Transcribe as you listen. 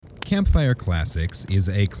Campfire Classics is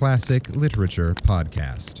a classic literature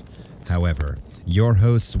podcast. However, your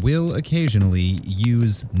hosts will occasionally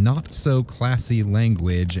use not-so-classy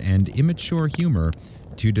language and immature humor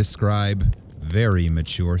to describe very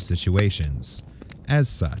mature situations. As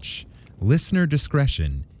such, listener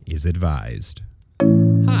discretion is advised.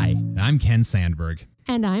 Hi, I'm Ken Sandberg.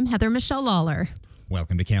 And I'm Heather Michelle Lawler.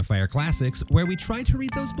 Welcome to Campfire Classics, where we try to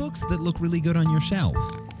read those books that look really good on your shelf.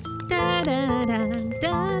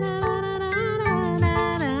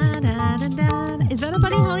 Is that a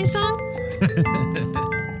Buddy Holly song?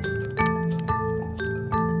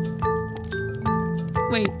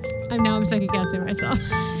 Wait, I'm second guessing myself.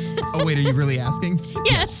 Oh, wait, are you really asking?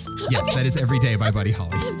 Yes. Yes, Okay. that is Every Day by Buddy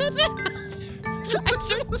Holly. That's it. I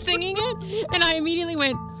started singing it, and I immediately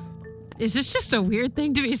went, is this just a weird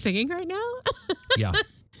thing to be singing right now? Yeah.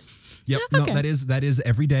 Yep. No, Okay. that is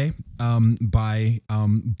Every Day by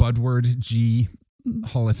Budward G.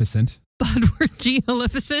 Holificent. Budward G.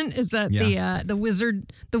 Holificent? Is that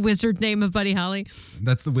the wizard name of Buddy Holly?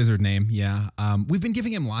 That's the wizard name, yeah. We've been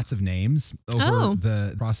giving him lots of names over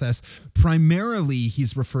the process. Primarily,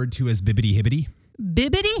 he's referred to as Bibbidi Hibbidi.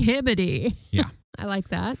 Bibbidi Hibbidi. Yeah. I like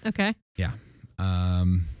that. Okay. Yeah.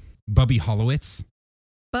 Bubby Hollowitz.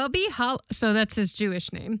 Bubby So that's his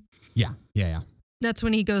Jewish name. Yeah. That's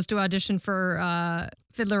when he goes to audition for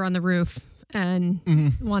Fiddler on the Roof and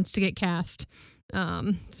wants to get cast.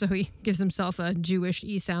 So he gives himself a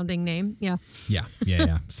Jewish-y sounding name. Yeah. Yeah.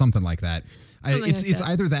 Something like that. It's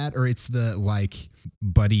either that or it's the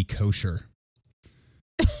Buddy Kosher.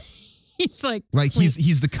 He's like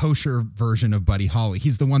he's the kosher version of Buddy Holly.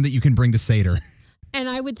 He's the one that you can bring to Seder. And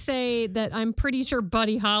I would say that I'm pretty sure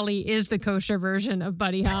Buddy Holly is the kosher version of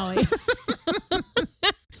Buddy Holly.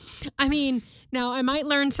 I mean, now I might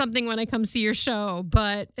learn something when I come see your show,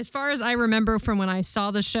 but as far as I remember from when I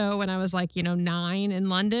saw the show when I was 9 in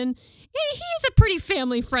London, he's a pretty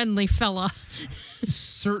family-friendly fella.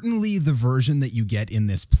 Certainly the version that you get in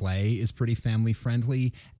this play is pretty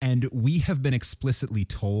family-friendly, and we have been explicitly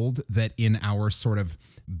told that in our sort of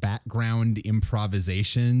background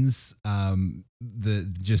improvisations,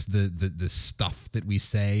 the stuff that we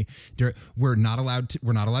say, we're not allowed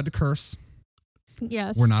to curse.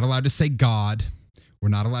 Yes. We're not allowed to say God. We're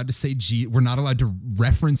not allowed to say we're not allowed to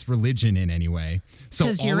reference religion in any way.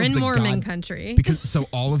 Because you're in Mormon country. So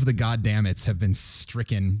all of the goddammits have been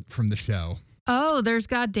stricken from the show. Oh, there's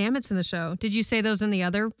goddammits in the show. Did you say those in the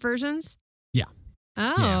other versions? Yeah.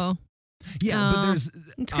 Oh. Yeah, but there's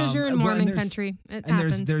it's because you're in Mormon country. It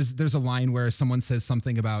happens. There's a line where someone says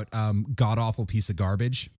something about god awful piece of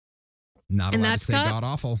garbage. Not allowed to say god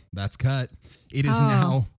awful. That's cut. It is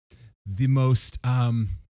now the most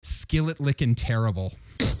skillet licking terrible.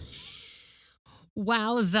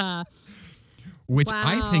 Wowza. Which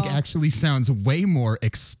I think actually sounds way more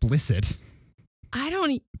explicit.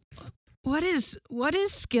 What is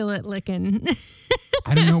skillet licking?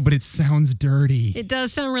 I don't know, but it sounds dirty. It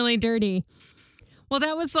does sound really dirty. Well,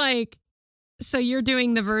 that was so you're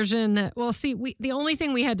doing the version that, the only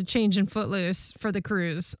thing we had to change in Footloose for the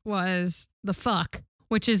cruise was the fuck,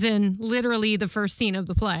 which is in literally the first scene of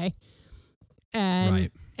the play.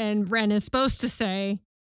 And Ren is supposed to say,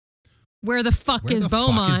 where the fuck is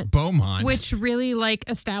Beaumont? Which really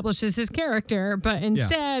establishes his character. But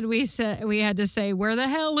instead we had to say, where the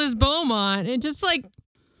hell is Beaumont? And just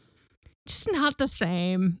not the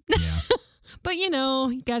same. Yeah. But you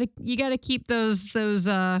gotta keep those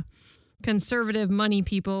conservative money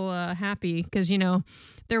people happy because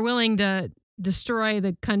they're willing to destroy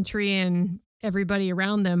the country and everybody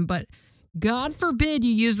around them, but God forbid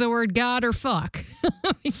you use the word God or fuck.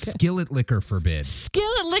 Skillet liquor forbid.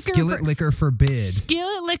 Skillet liquor forbid.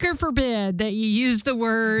 Skillet liquor forbid that you use the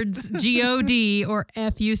words G-O-D or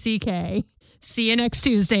F-U-C-K. See you next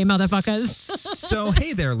Tuesday, motherfuckers. So,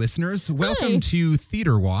 hey there, listeners. Welcome to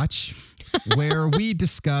Theater Watch, where we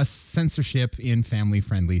discuss censorship in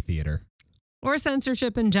family-friendly theater. Or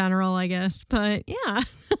censorship in general, I guess. But, yeah.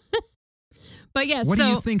 But, yes. What do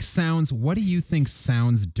you think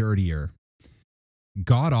sounds dirtier?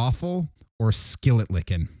 God awful or skillet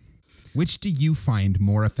licking? Which do you find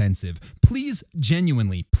more offensive? Please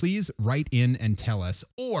write in and tell us.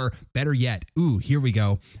 Or better yet, here we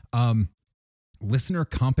go. Listener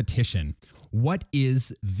competition. What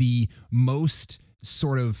is the most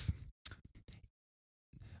sort of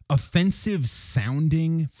offensive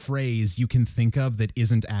sounding phrase you can think of that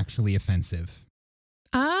isn't actually offensive?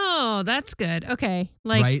 Oh, that's good. Okay.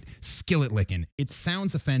 Right? Skillet licking. It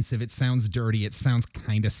sounds offensive. It sounds dirty. It sounds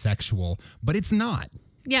kind of sexual, but it's not.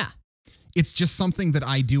 Yeah. It's just something that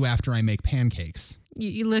I do after I make pancakes.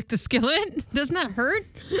 You lick the skillet? Doesn't that hurt?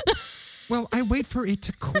 Well, I wait for it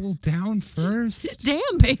to cool down first. Damn,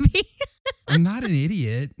 baby. I'm not an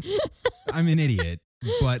idiot. I'm an idiot,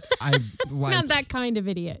 but I like Not that kind of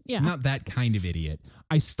idiot. Yeah. not that kind of idiot.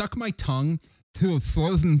 I stuck my tongue to a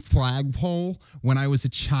frozen flagpole when I was a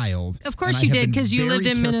child. Of course and I you have did, been because you very lived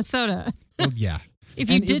in caref- Minnesota. Well, yeah. If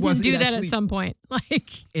you And it didn't wasn't- do it that at actually- some point, like,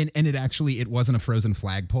 And it wasn't a frozen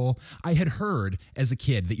flagpole. I had heard as a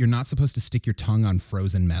kid that you're not supposed to stick your tongue on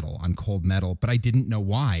frozen metal, on cold metal, but I didn't know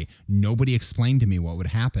why. Nobody explained to me what would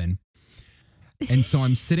happen. And so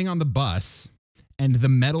I'm sitting on the bus and the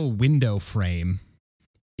metal window frame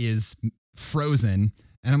is frozen.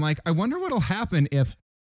 And I'm like, I wonder what'll happen if,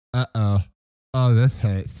 oh, this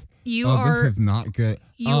hurts. you This are is not good.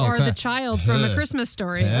 the child from A Christmas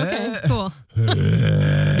Story. Okay, cool.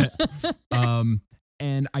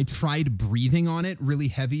 And I tried breathing on it really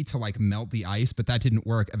heavy to like melt the ice, but that didn't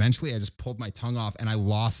work. Eventually I just pulled my tongue off and I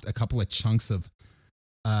lost a couple of chunks of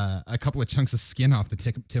skin off the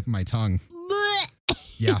tip of my tongue.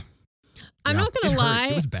 Yeah. I'm Yeah. not gonna It hurt. lie.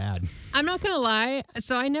 It was bad. I'm not going to lie.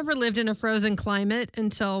 So I never lived in a frozen climate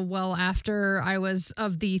until well after I was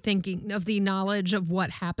of the knowledge of what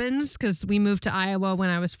happens, because we moved to Iowa when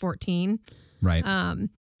I was 14. Right.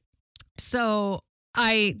 So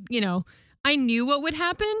I knew what would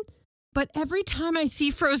happen, but every time I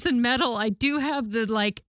see frozen metal, I do have the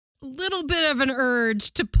like little bit of an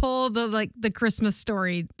urge to pull the Christmas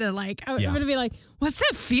Story. I'm going to be like, what's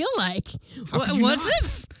that feel like? How could you What's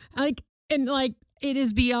not? it like? And like, it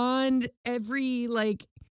is beyond every like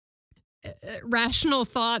rational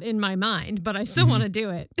thought in my mind, but I still want to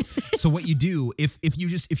do it. So what you do, if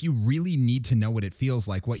you really need to know what it feels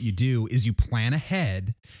like, what you do is you plan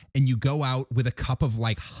ahead and you go out with a cup of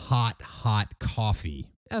like hot coffee.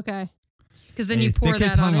 Okay. Because then And you pour stick your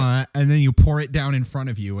that on tongue it. and then you pour it down in front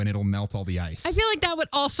of you and it'll melt all the ice. I feel like that would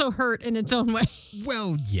also hurt in its own way.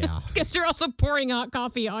 Well, yeah. Because you're also pouring hot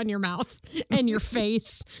coffee on your mouth and your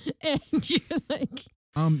face. And you're like,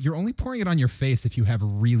 You're only pouring it on your face if you have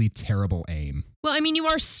really terrible aim. well, I mean, you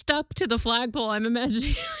are stuck to the flagpole. I'm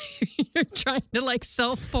imagining you're trying to like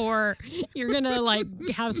self pour. You're going to like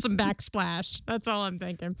have some backsplash. That's all I'm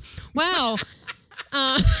thinking. Wow.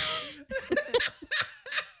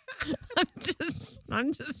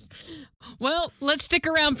 I'm just, well, let's stick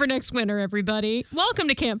around for next winter, everybody. Welcome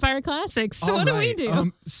to Campfire Classics. So what do we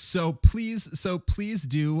do? So please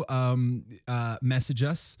do message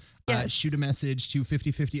us. Yes. Shoot a message to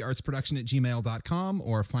 5050artsproduction@gmail.com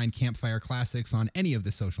or find Campfire Classics on any of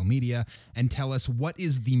the social media and tell us what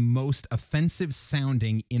is the most offensive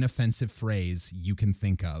sounding, inoffensive phrase you can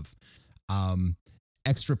think of.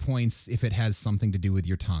 Extra points if it has something to do with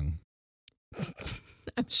your tongue.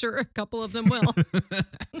 I'm sure a couple of them will.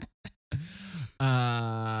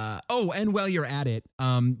 And while you're at it,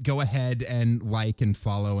 go ahead and like and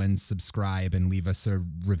follow and subscribe and leave us a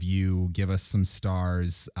review. Give us some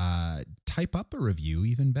stars. Type up a review,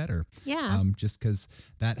 even better. Yeah. Just because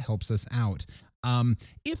that helps us out.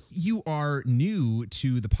 If you are new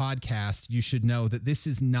to the podcast, you should know that this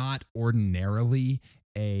is not ordinarily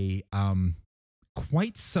a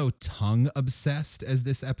quite so tongue obsessed as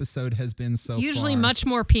this episode has been so Usually far. much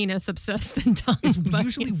more penis obsessed than tongue. It's but,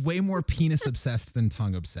 usually way more penis obsessed than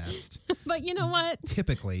tongue obsessed. but you know what?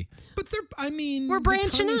 Typically. But We're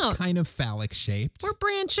branching the tongue out. is kind of phallic shaped. We're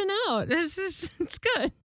branching out. It's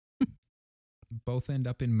good. Both end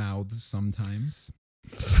up in mouths sometimes.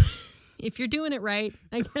 If you're doing it right,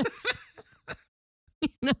 I guess.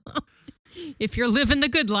 If you're living the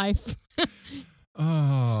good life.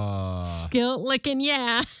 Oh. Skilt licking,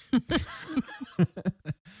 yeah.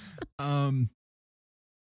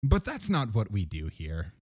 But that's not what we do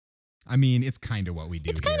here. I mean, it's kind of what we do.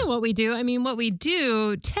 It's kind of what we do. I mean, what we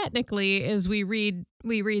do technically is we read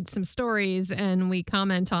some stories and we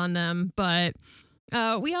comment on them, but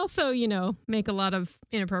we also, make a lot of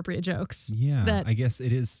inappropriate jokes. Yeah, I guess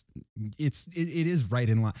it is. It is right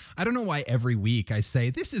in line. I don't know why every week I say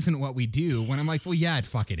this isn't what we do when I'm like, well, yeah, it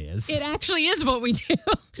fucking is. It actually is what we do.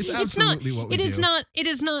 It's absolutely what we do. It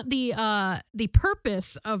is not the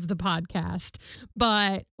purpose of the podcast,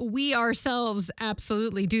 but we ourselves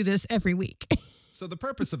absolutely do this every week. So the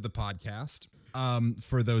purpose of the podcast,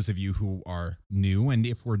 for those of you who are new, and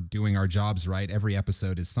if we're doing our jobs right, every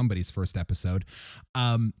episode is somebody's first episode.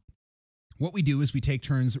 What we do is we take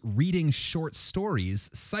turns reading short stories,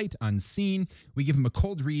 sight unseen. We give them a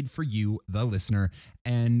cold read for you, the listener,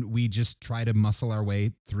 and we just try to muscle our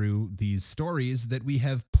way through these stories that we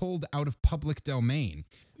have pulled out of public domain.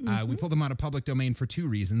 We pulled them out of public domain for two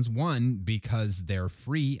reasons. One, because they're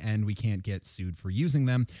free and we can't get sued for using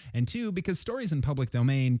them. And two, because stories in public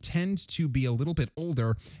domain tend to be a little bit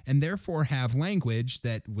older and therefore have language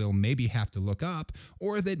that we'll maybe have to look up,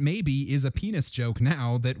 or that maybe is a penis joke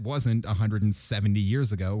now that wasn't 170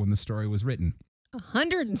 years ago when the story was written.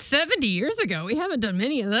 170 years ago? We haven't done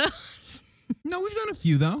many of those. No, we've done a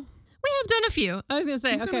few, though. We have done a few. I was going to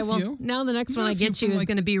say, We've okay, done a well, few. now the next We've one done I a few get you from, is like-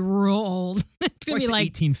 going to be real old. It's going to be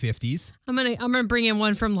like, the 1850s. I'm gonna bring in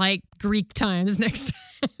one from like Greek times next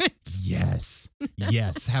time. Yes.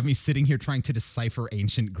 Yes. Have me sitting here trying to decipher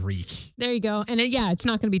ancient Greek. There you go. And it's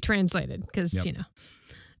not going to be translated because, Yep. you know.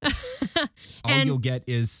 All And- you'll get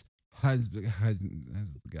is...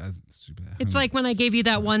 It's like when I gave you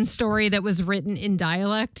that one story that was written in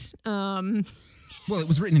dialect. Well, it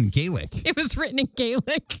was written in Gaelic. It was written in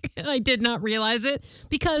Gaelic. I did not realize it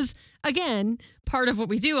because, again, part of what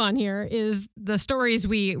we do on here is the stories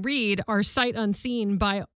we read are sight unseen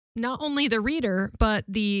by not only the reader, but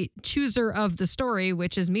the chooser of the story,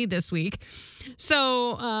 which is me this week.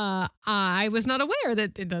 So I was not aware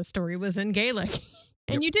that the story was in Gaelic.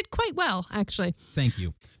 And you did quite well, actually. Thank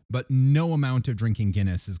you. But no amount of drinking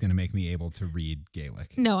Guinness is going to make me able to read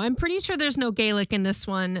Gaelic. No, I'm pretty sure there's no Gaelic in this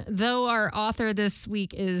one, though our author this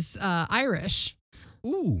week is Irish.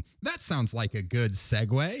 Ooh, that sounds like a good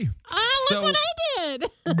segue. Look what I did.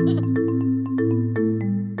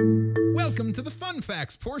 Welcome to the fun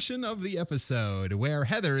facts portion of the episode, where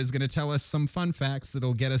Heather is going to tell us some fun facts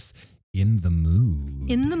that'll get us in the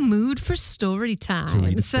mood. In the mood for story time. To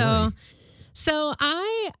read a story. So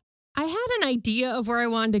I had an idea of where I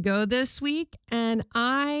wanted to go this week, and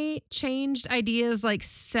I changed ideas like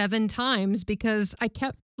 7 times because I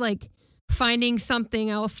kept like finding something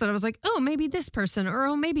else that I was like, oh, maybe this person, or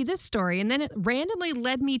oh, maybe this story. And then it randomly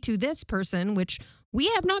led me to this person, which we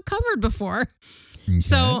have not covered before. Okay.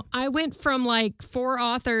 So I went from like 4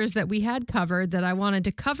 authors that we had covered that I wanted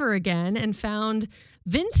to cover again and found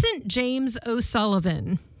Vincent James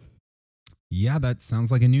O'Sullivan. Yeah, that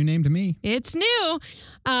sounds like a new name to me. It's new.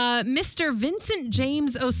 Mr. Vincent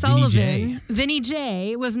James O'Sullivan, Vinny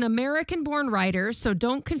J, was an American-born writer, so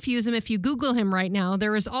don't confuse him if you Google him right now.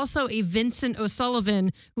 There is also a Vincent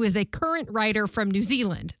O'Sullivan who is a current writer from New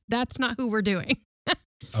Zealand. That's not who we're doing.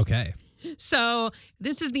 Okay. So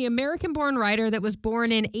this is the American-born writer that was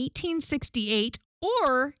born in 1868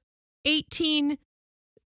 or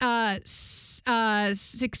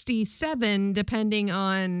 1867, depending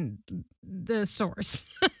on the source.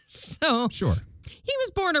 So Sure. he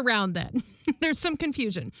was born around then. There's some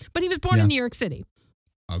confusion, but he was born Yeah. in New York City.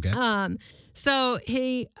 Okay. So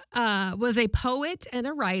he was a poet and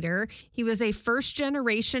a writer. He was a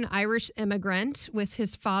first-generation Irish immigrant with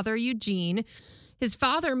his father, Eugene. His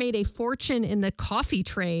father made a fortune in the coffee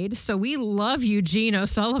trade, so we love Eugene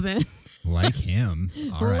O'Sullivan. Like him.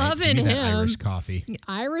 All right. Loving Give me that him. Irish coffee.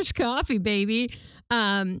 Irish coffee, baby.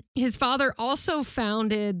 His father also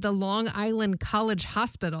founded the Long Island College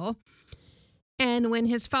Hospital. And when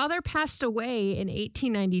his father passed away in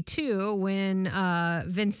 1892, when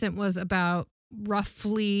Vincent was about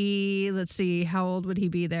roughly, let's see, how old would he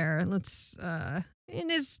be there? In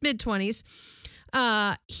his mid-20s.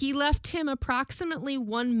 He left him approximately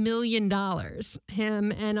 $1 million,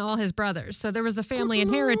 him and all his brothers. So there was a family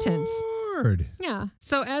inheritance. Lord. Yeah.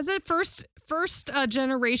 So as a first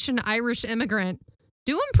generation Irish immigrant,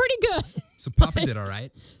 doing pretty good. So Papa did all right.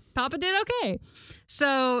 Papa did okay.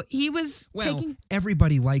 So he was Well, taking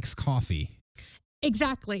everybody likes coffee.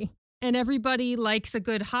 exactly. And everybody likes a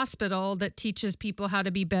good hospital that teaches people how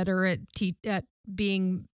to be better at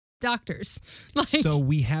being doctors. Like, So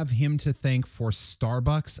we have him to thank for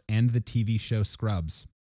Starbucks and the TV show Scrubs.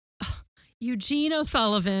 Eugene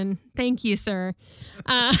O'Sullivan. Thank you, sir.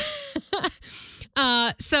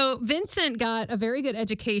 So Vincent got a very good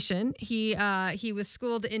education. He was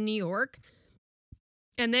schooled in New York.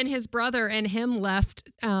 And then his brother and him left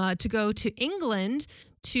to go to England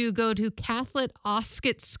to go to Catholic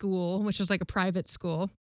Oscott School, which was like a private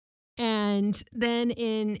school. And then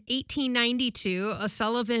in 1892,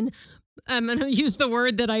 O'Sullivan, I'm going to use the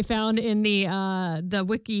word that I found in the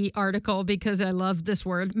wiki article because I love this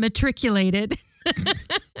word, matriculated.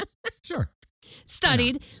 Sure.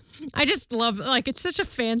 Studied. I just love, like, it's such a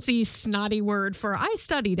fancy, snotty word for I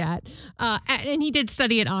studied at. And he did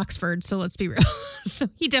study at Oxford, so let's be real. So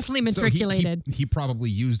he definitely matriculated. So he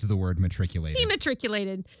probably used the word matriculated. He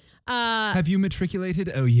matriculated. Have you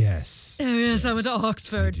matriculated? Oh, yes. Oh, yes, I went to I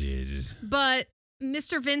Oxford. did. But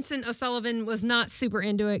Mr. Vincent O'Sullivan was not super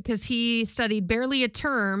into it because he studied barely a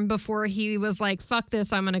term before he was like, fuck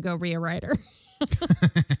this, I'm going to go be a writer.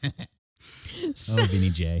 So, Oh,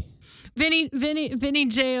 Vinny J. Vinny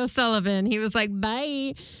J. O'Sullivan. He was like,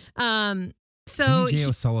 bye. So Vinny J.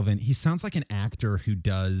 O'Sullivan, he sounds like an actor who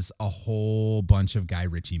does a whole bunch of Guy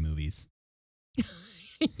Ritchie movies.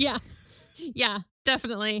 Yeah,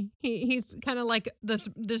 definitely. He's kind of like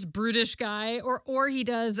this brutish guy, or he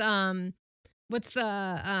does what's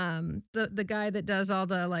the guy that does all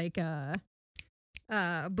the like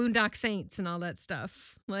Boondock Saints and all that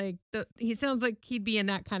stuff. Like he sounds like he'd be in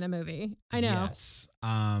that kind of movie. I know. Yes.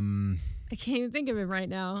 I can't even think of him right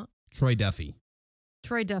now. Troy Duffy.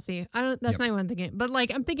 That's not what I'm thinking. But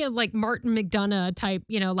like I'm thinking of like Martin McDonagh type,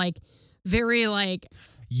 like very like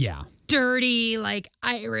dirty, like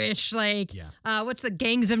Irish, like what's the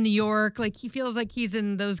Gangs of New York? Like he feels like he's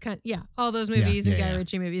in those all those movies and Guy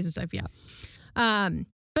Ritchie movies and stuff. Yeah.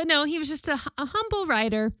 But no, he was just a humble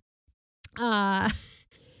writer. And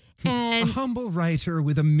a humble writer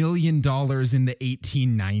with $1 million in the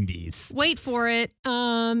 1890s. Wait for it.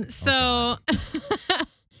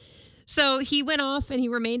 So he went off and he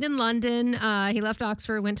remained in London. He left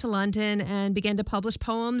Oxford, went to London, and began to publish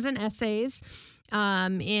poems and essays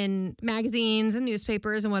in magazines and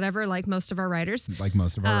newspapers and whatever, like most of our writers. Like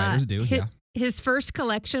most of our writers do, His first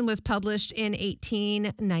collection was published in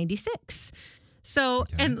 1896. So,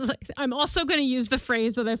 and I'm also going to use the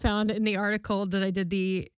phrase that I found in the article that I did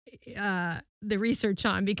the research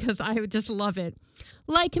on because I would just love it.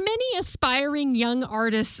 Like many aspiring young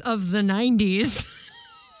artists of the 90s.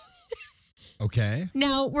 Okay.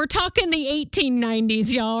 Now, we're talking the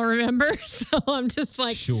 1890s, y'all, remember? So I'm just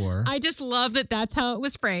like, sure. I just love that that's how it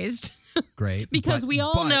was phrased. Great. Because we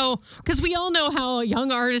all know how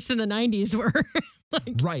young artists in the 90s were.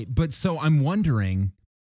 Right. But so I'm wondering,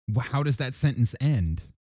 how does that sentence end?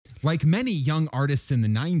 Like many young artists in the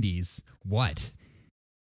 90s, what?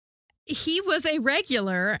 He was a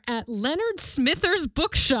regular at Leonard Smither's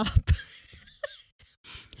bookshop,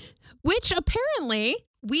 which apparently,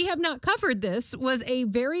 we have not covered this, was a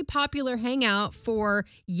very popular hangout for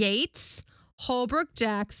Yeats, Holbrook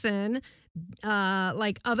Jackson,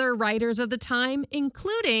 like other writers of the time,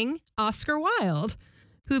 including Oscar Wilde,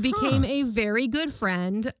 who became a very good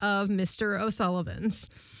friend of Mr. O'Sullivan's.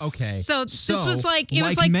 Okay. So this was like, it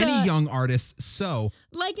was like like many young artists. Like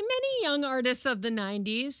many young artists of the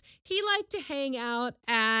 90s, he liked to hang out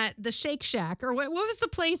at the Shake Shack, or what was the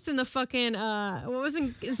place in the fucking, what was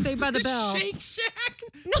in Saved by the Bell? Shake Shack?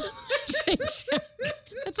 No, Shake Shack.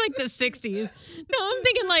 That's like the 60s. No, I'm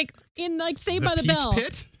thinking like in like Saved by the Bell.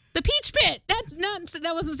 Pit? The Peach Pit.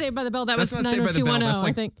 That wasn't Saved by the Bell. That was 90210,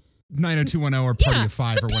 I think. 90210 or Party of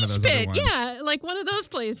Five or one of those Pit. other ones. Yeah, like one of those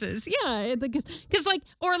places. Yeah, because like,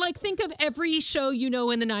 or like think of every show in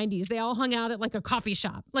the 90s. They all hung out at like a coffee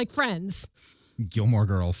shop, like Friends. Gilmore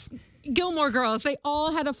Girls. They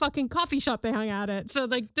all had a fucking coffee shop they hung out at. So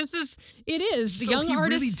like it is. The young he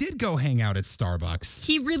artist really did go hang out at Starbucks.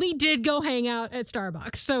 He really did go hang out at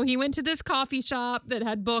Starbucks. So he went to this coffee shop that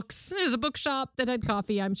had books. It was a bookshop that had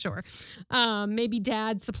coffee, I'm sure. Maybe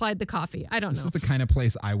Dad supplied the coffee. I don't know. This is the kind of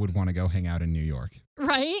place I would want to go hang out in New York.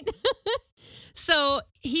 Right? So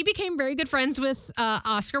he became very good friends with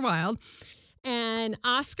Oscar Wilde. And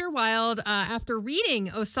Oscar Wilde, after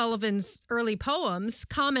reading O'Sullivan's early poems,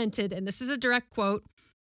 commented, and this is a direct quote,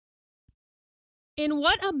 "In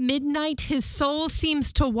what a midnight his soul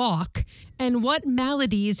seems to walk, and what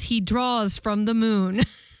maladies he draws from the moon."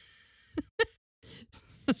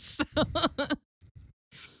 So, a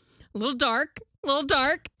little dark.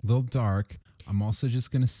 I'm also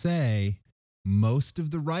just going to say, most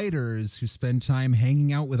of the writers who spend time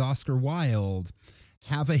hanging out with Oscar Wilde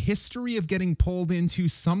have a history of getting pulled into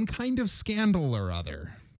some kind of scandal or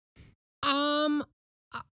other.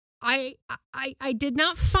 I did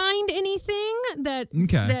not find anything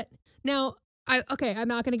that now I'm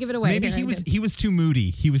not going to give it away. Maybe he was too moody.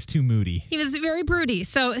 He was very broody.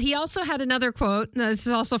 So he also had another quote. This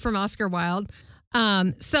is also from Oscar Wilde.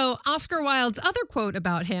 So Oscar Wilde's other quote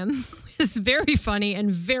about him is very funny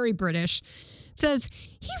and very British. It says,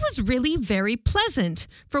 "He was really very pleasant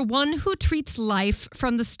for one who treats life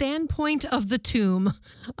from the standpoint of the tomb.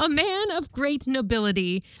 A man of great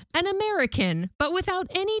nobility, an American, but without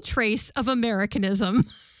any trace of Americanism."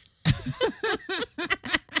 I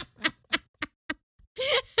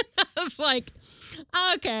was like,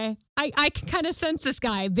 okay, I can kind of sense this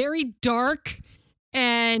guy. Very dark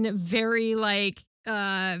and very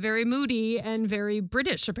very moody and very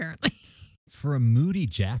British, apparently. For a moody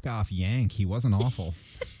jack-off Yank, he wasn't awful.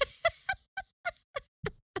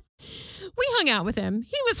 We hung out with him.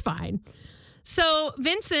 He was fine. So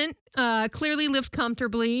Vincent clearly lived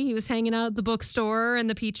comfortably. He was hanging out at the bookstore and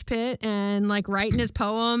the Peach Pit and like writing his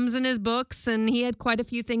poems and his books. And he had quite a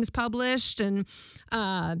few things published. And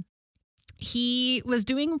He was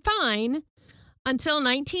doing fine until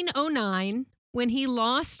 1909 when he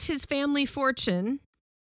lost his family fortune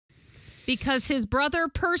because his brother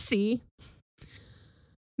Percy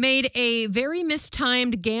made a very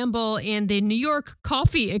mistimed gamble in the New York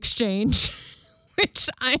Coffee Exchange, which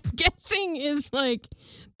I'm guessing is like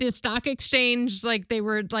the stock exchange. Like they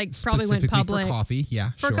were like probably went public for coffee. Yeah,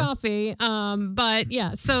 for sure. coffee. But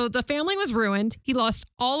yeah, so the family was ruined. He lost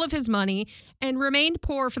all of his money and remained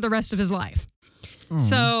poor for the rest of his life.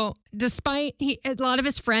 So despite a lot of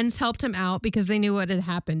his friends helped him out because they knew what had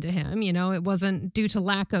happened to him. You know, it wasn't due to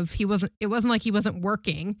lack of, it wasn't like he wasn't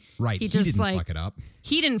working. Right. He just didn't fuck it up.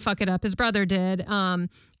 He didn't fuck it up. His brother did. And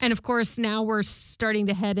of course, now we're starting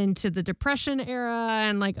to head into the Depression era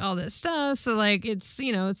and like all this stuff. So like, it's,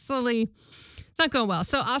 you know, it's not going well.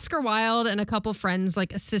 So Oscar Wilde and a couple friends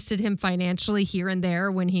like assisted him financially here and there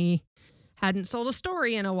when he hadn't sold a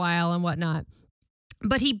story in a while and whatnot.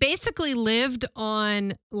 But he basically lived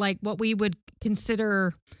on like what we would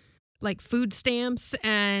consider like food stamps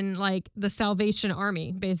and like the Salvation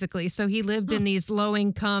Army, basically. So he lived in these low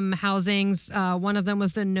income housings. One of them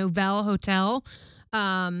was the Nouvelle Hotel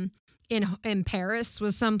in Paris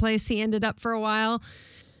was someplace he ended up for a while.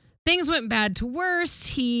 Things went bad to worse.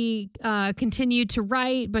 He continued to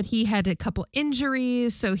write, but he had a couple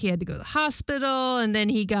injuries, so he had to go to the hospital. And then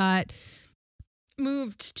he got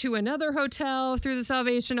moved to another hotel through the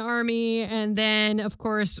Salvation Army. And then, of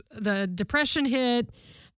course, the Depression hit.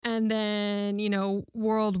 And then, you know,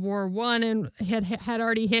 World War I had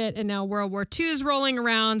already hit. And now World War II is rolling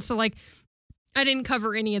around. So, like, I didn't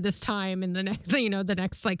cover any of this time in the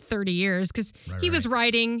next like 30 years because he was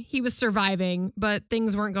writing, he was surviving, but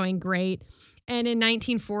things weren't going great. And in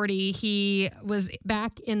 1940, he was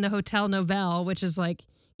back in the Hotel Nouvelle, which is like,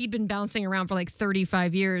 he'd been bouncing around for like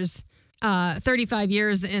 35 years. 35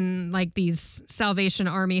 years in like these Salvation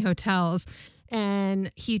Army hotels.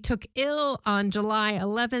 And he took ill on July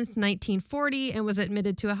 11th, 1940, and was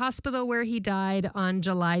admitted to a hospital where he died on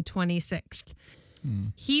July 26th.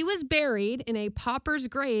 He was buried in a pauper's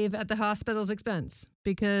grave at the hospital's expense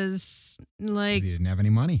because like he didn't have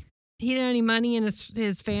any money. He didn't have any money and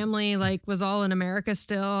his family like was all in America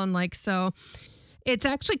still. And like, so it's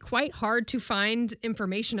actually quite hard to find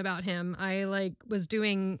information about him. I like was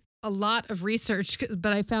doing a lot of research,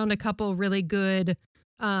 but I found a couple really good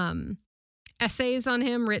essays on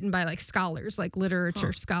him written by like scholars, like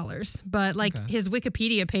literature scholars. But like his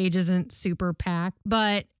Wikipedia page isn't super packed.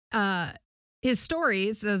 But his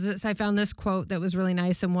stories, I found this quote that was really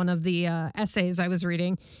nice in one of the essays I was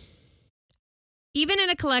reading. Even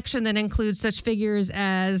in a collection that includes such figures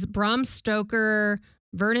as Bram Stoker,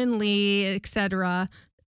 Vernon Lee, etc.,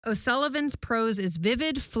 O'Sullivan's prose is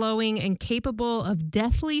vivid, flowing, and capable of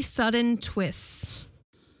deathly sudden twists.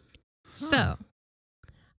 So,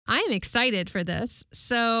 I'm excited for this.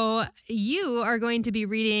 So, you are going to be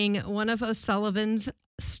reading one of O'Sullivan's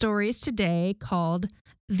stories today called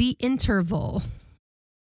The Interval.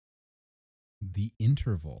 The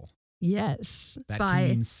Interval. Yes. That can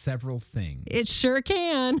mean several things. It sure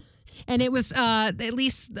can. And it was, at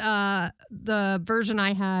least the version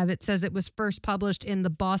I have, it says it was first published in the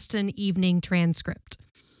Boston Evening Transcript.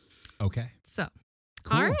 Okay. So,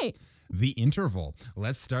 cool. All right. The Interval.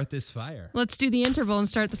 Let's start this fire. Let's do the interval and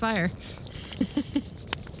start the fire.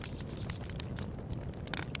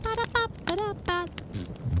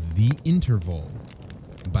 The Interval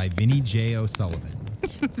by Vinnie J. O'Sullivan.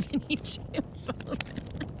 Vinnie J. O'Sullivan.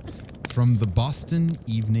 From the Boston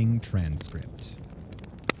Evening Transcript.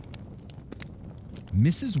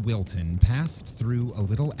 Mrs. Wilton passed through a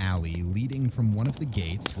little alley leading from one of the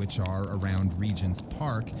gates, which are around Regent's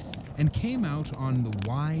Park, and came out on the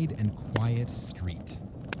wide and quiet street.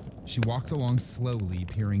 She walked along slowly,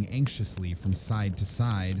 peering anxiously from side to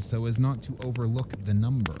side so as not to overlook the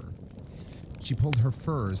number. She pulled her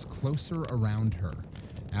furs closer around her.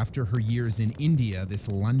 After her years in India, this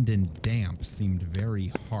London damp seemed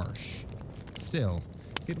very harsh. Still,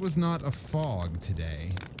 it was not a fog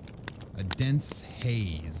today. A dense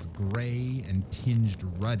haze, gray and tinged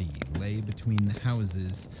ruddy, lay between the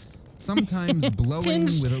houses, sometimes blowing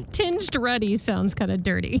with a... Tinged ruddy sounds kind of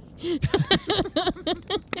dirty.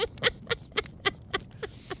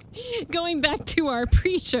 Going back to our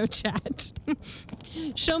pre-show chat.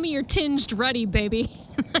 Show me your tinged ruddy, baby.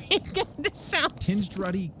 Tinged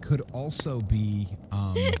ruddy could also be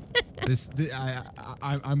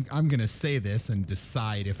I'm gonna say this and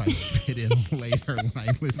decide if I fit in later when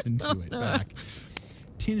I listen to it back.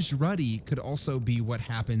 Tinged ruddy could also be what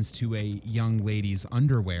happens to a young lady's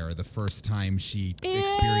underwear the first time she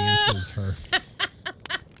experiences her.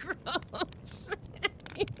 Gross.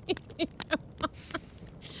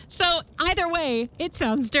 So either Either way, it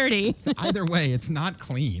sounds dirty. Either way, it's not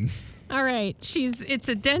clean. All right. It's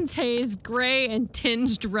a dense haze, gray and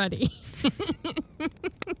tinged ruddy.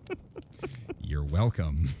 You're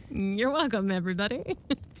welcome. You're welcome, everybody.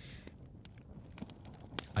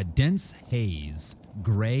 A dense haze,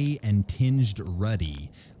 gray and tinged ruddy,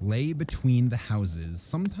 lay between the houses,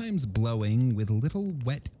 sometimes blowing with little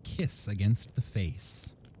wet kiss against the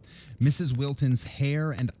face. Mrs. Wilton's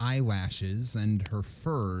hair and eyelashes and her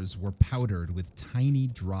furs were powdered with tiny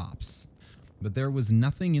drops, but there was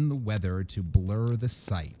nothing in the weather to blur the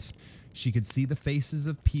sight. She could see the faces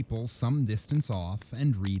of people some distance off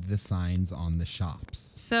and read the signs on the shops.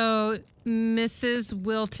 So Mrs.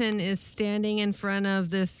 Wilton is standing in front of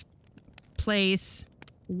this place,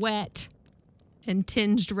 wet and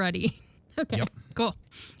tinged ruddy. Okay, Yep. Cool.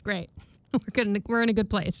 Great. We're in a good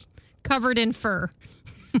place. Covered in fur.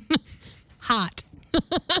 Hot.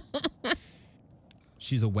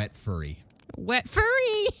 She's a wet furry. Wet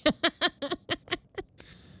furry.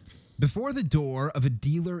 Before the door of a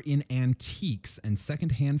dealer in antiques and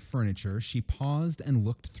second-hand furniture, she paused and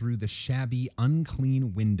looked through the shabby,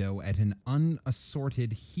 unclean window at an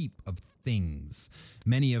unassorted heap of things,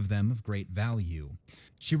 many of them of great value.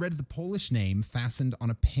 She read the Polish name fastened on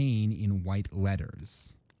a pane in white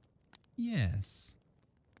letters. Yes,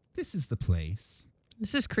 this is the place.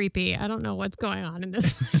 This is creepy. I don't know what's going on in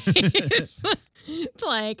this place. It's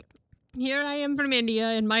like, here I am from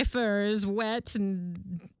India in my furs, wet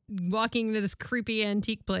and walking into this creepy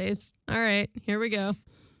antique place. All right, here we go.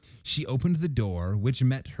 She opened the door, which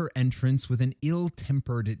met her entrance with an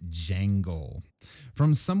ill-tempered jangle.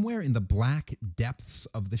 From somewhere in the black depths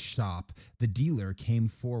of the shop, the dealer came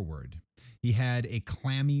forward. He had a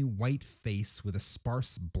clammy white face with a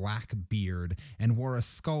sparse black beard and wore a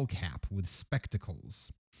skull cap with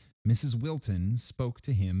spectacles. Mrs. Wilton spoke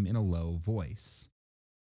to him in a low voice.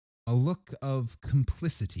 A look of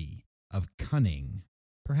complicity, of cunning,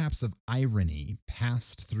 perhaps of irony,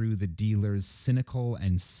 passed through the dealer's cynical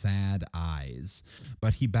and sad eyes,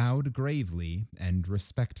 but he bowed gravely and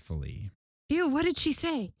respectfully. Ew, what did she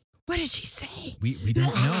say? What did she say? We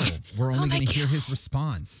don't know. We're only Oh my going to hear God. his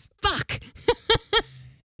response. Fuck.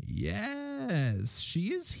 Yes,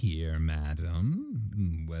 she is here,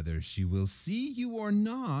 madam. Whether she will see you or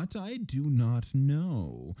not, I do not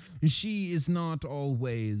know. She is not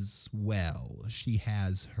always well. She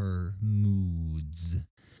has her moods.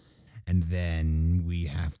 And then we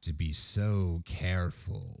have to be so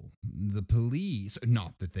careful. The police,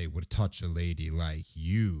 not that they would touch a lady like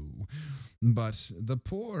you, but the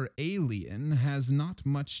poor alien has not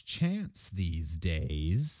much chance these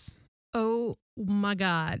days. Oh my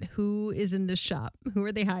God. Who is in this shop? Who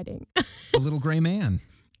are they hiding? A little gray man.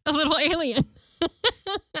 A little alien.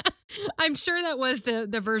 I'm sure that was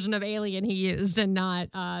the version of alien he used and not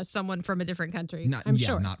someone from a different country. I'm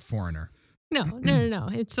sure. Not foreigner. No.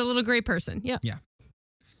 It's a little gray person. Yep. Yeah.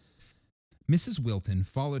 Mrs. Wilton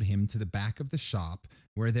followed him to the back of the shop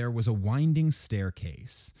where there was a winding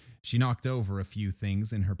staircase. She knocked over a few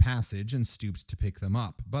things in her passage and stooped to pick them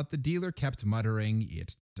up, but the dealer kept muttering,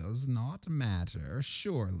 "It does not matter.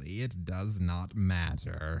 Surely it does not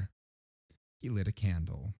matter." He lit a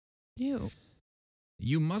candle. Ew.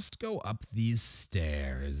 "You must go up these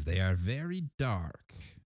stairs. They are very dark.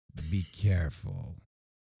 Be careful.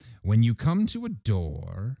 When you come to a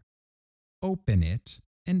door, open it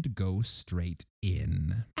and go straight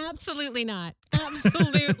in." Absolutely not.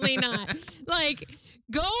 Absolutely not. Like,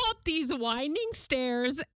 go up these winding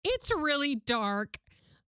stairs. It's really dark.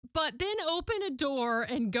 But then open a door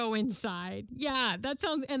and go inside. Yeah, that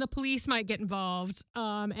sounds, and the police might get involved.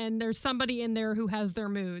 And there's somebody in there who has their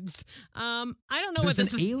moods. I don't know what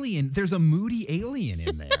There's this an is. alien. There's a moody alien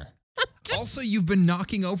in there. Also, you've been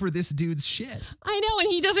knocking over this dude's shit. I know, and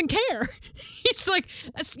he doesn't care. He's like,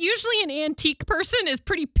 usually an antique person is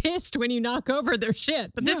pretty pissed when you knock over their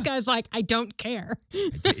shit. But this Yeah. guy's like, I don't care.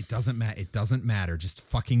 It doesn't matter. It doesn't matter. Just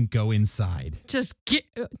fucking go inside. Just get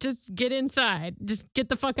inside. Just get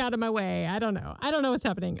the fuck out of my way. I don't know what's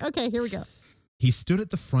happening. Okay, here we go. He stood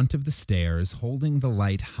at the front of the stairs, holding the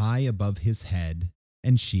light high above his head,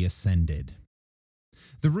 and she ascended.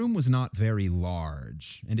 The room was not very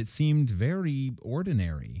large, and it seemed very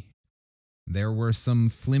ordinary. There were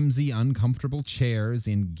some flimsy, uncomfortable chairs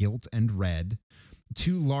in gilt and red.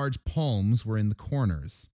 2 large palms were in the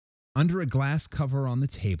corners. Under a glass cover on the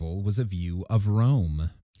table was a view of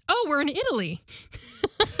Rome. Oh, we're in Italy.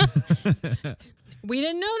 We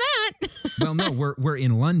didn't know that. Well, no, we're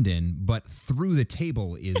in London, but through the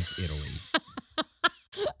table is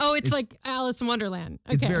Italy. Oh, it's like Alice in Wonderland.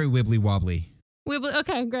 Okay. It's very wibbly wobbly.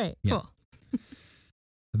 Okay, great. Yeah. Cool.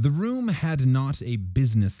 The room had not a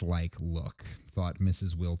businesslike look, thought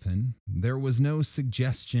Mrs. Wilton. There was no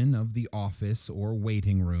suggestion of the office or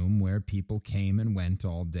waiting room where people came and went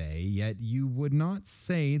all day, yet you would not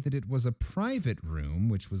say that it was a private room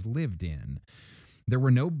which was lived in. There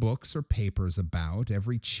were no books or papers about.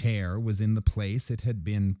 Every chair was in the place it had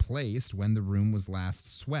been placed when the room was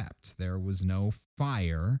last swept. There was no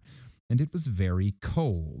fire, and it was very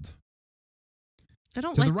cold. I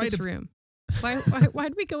don't To the like right this of- room.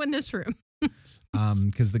 Why'd we go in this room?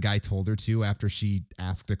 Because the guy told her to after she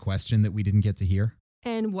asked a question that we didn't get to hear.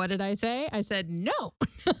 And what did I say? I said no.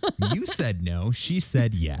 You said no. She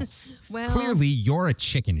said yes. Well, Clearly, you're a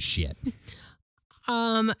chicken shit.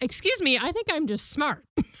 Excuse me. I think I'm just smart.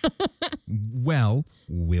 Well,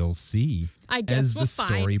 we'll see I guess as we'll the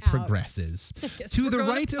story find out. progresses. I guess To we're the going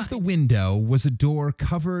to right of the find. window was a door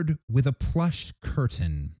covered with a plush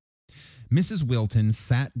curtain. Mrs. Wilton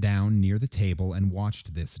sat down near the table and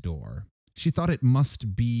watched this door. She thought it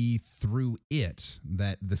must be through it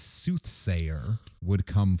that the soothsayer would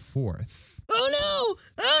come forth. Oh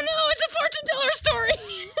no! Oh no! It's a fortune teller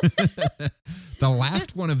story. The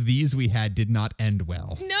last one of these we had did not end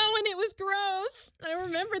well. No, and it was gross. I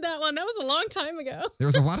remember that one. That was a long time ago. There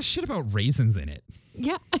was a lot of shit about raisins in it.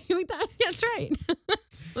 Yeah, that's right.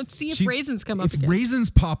 Let's see if She- raisins come up If again. raisins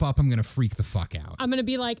pop up, I'm going to freak the fuck out. I'm gonna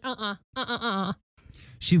be like,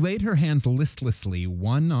 She laid her hands listlessly,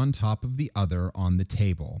 one on top of the other, on the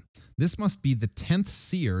table. This must be the 10th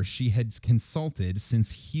seer she had consulted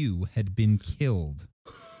since Hugh had been killed.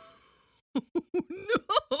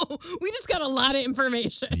 No, we just got a lot of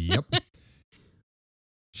information. Yep.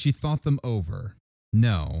 She thought them over.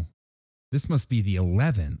 No, this must be the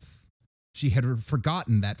 11th. She had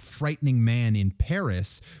forgotten that frightening man in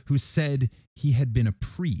Paris who said he had been a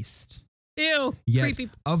priest. Ew, Yet, creepy.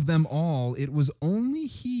 of them all, it was only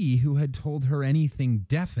he who had told her anything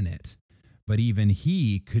definite. But even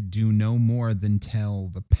he could do no more than tell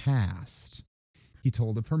the past. He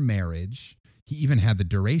told of her marriage. He even had the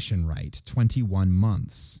duration right, 21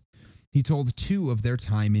 months. He told too of their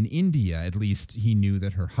time in India. At least he knew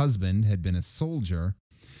that her husband had been a soldier,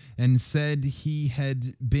 and said he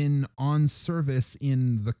had been on service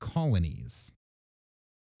in the colonies.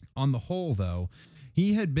 On the whole, though,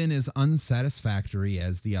 he had been as unsatisfactory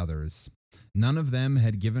as the others. None of them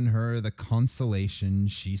had given her the consolation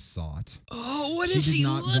she sought. Oh, what She is did she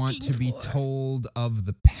not want looking to be for? told of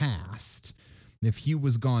the past. If Hugh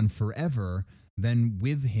was gone forever, then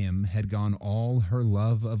with him had gone all her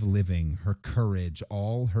love of living, her courage,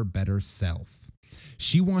 all her better self.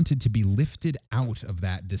 She wanted to be lifted out of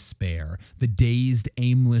that despair, the dazed,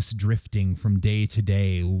 aimless drifting from day to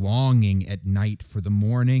day, longing at night for the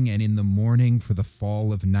morning and in the morning for the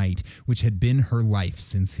fall of night, which had been her life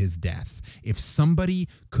since his death. If somebody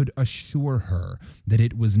could assure her that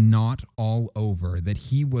it was not all over, that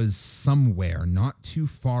he was somewhere not too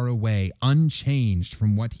far away, unchanged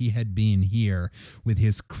from what he had been here, with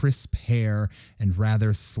his crisp hair and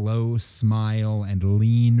rather slow smile and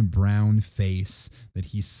lean brown face, that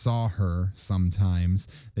he saw her sometimes,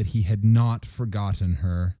 that he had not forgotten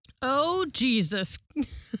her. Oh, Jesus.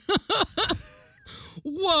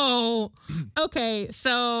 Whoa. Okay,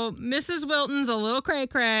 so Mrs. Wilton's a little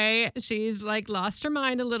cray-cray. She's like lost her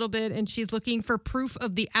mind a little bit, and she's looking for proof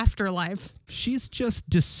of the afterlife. She's just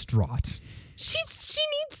distraught.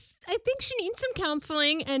 I think she needs some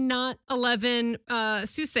counseling and not 11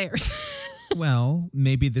 soothsayers. Well,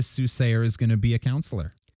 maybe this soothsayer is going to be a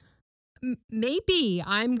counselor. Maybe.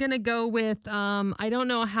 I'm going to go with, I don't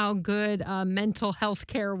know how good mental health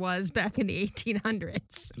care was back in the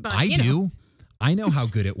 1800s. But, I you know. do. I know how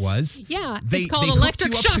good it was. Yeah, They, it's called they hooked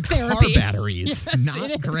electric you up shock to therapy. Car batteries. Yes, Not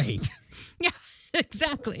it is. great. Yeah,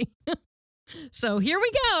 exactly. So here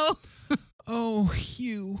we go. Oh,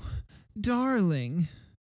 Hugh, darling.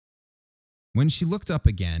 When she looked up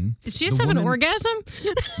again, Did she just the have an woman- orgasm?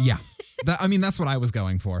 Yeah, that's what I was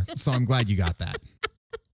going for. So I'm glad you got that.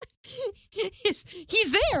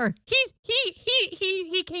 He's there.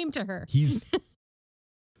 He came to her. He's.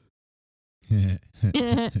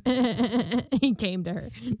 He came to her.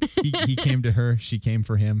 he came to her. She came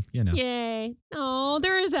for him. You know. Yay. Oh,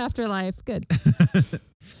 there is afterlife. Good.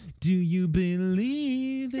 Do you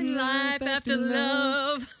believe in Life after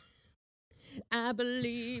love. I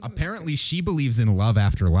believe. Apparently, she believes in love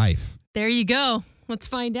after life. There you go. Let's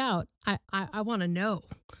find out. I want to know.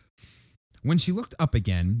 When she looked up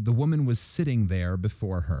again, the woman was sitting there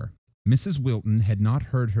before her. Mrs. Wilton had not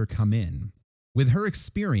heard her come in. With her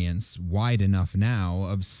experience, wide enough now,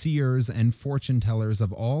 of seers and fortune tellers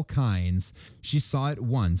of all kinds, she saw at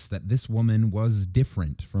once that this woman was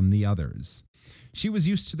different from the others. She was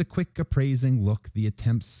used to the quick appraising look, the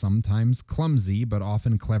attempts, sometimes clumsy but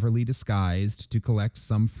often cleverly disguised, to collect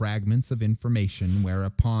some fragments of information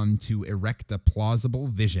whereupon to erect a plausible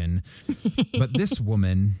vision. But this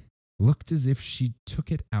woman looked as if she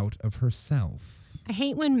took it out of herself. I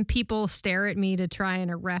hate when people stare at me to try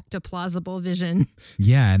and erect a plausible vision.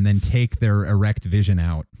 Yeah, and then take their erect vision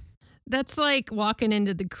out. That's like walking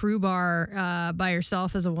into the crew bar by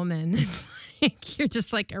yourself as a woman. It's like you're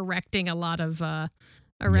just like erecting a lot of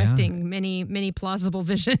many plausible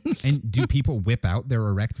visions. And do people whip out their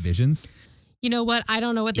erect visions? You know what? I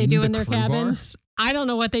don't know what they do in their cabins. I don't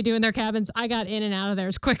know what they do in their cabins. I got in and out of there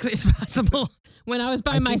as quickly as possible when I was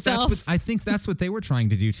by myself. I think that's what they were trying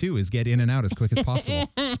to do too, is get in and out as quick as possible.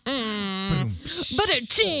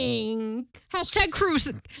 Ba-da-ching. Hashtag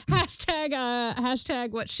cruise.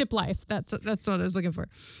 Hashtag what? Ship life. That's what I was looking for.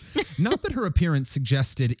 Not that her appearance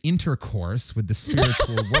suggested intercourse with the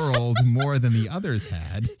spiritual world more than the others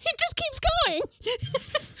had. It just keeps going.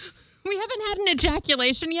 We haven't had an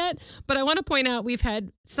ejaculation yet, but I want to point out we've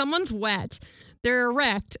had someone's wet, they're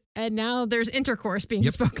erect, and now there's intercourse being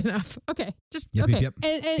spoken of. Okay, just okay. Yep.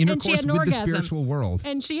 And she had an with orgasm. The spiritual world.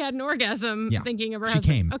 And she had an orgasm thinking of her husband.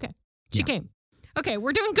 Came. Okay, she came. Okay,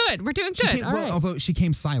 we're doing good. We're doing good. All right. Although she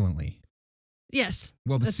came silently. Yes.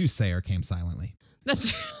 Well, the soothsayer came silently.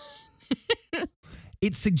 That's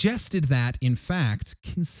It suggested that, in fact,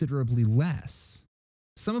 considerably less.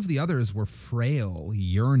 Some of the others were frail,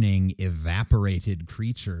 yearning, evaporated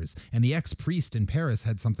creatures, and the ex-priest in Paris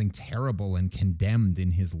had something terrible and condemned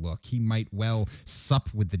in his look. He might well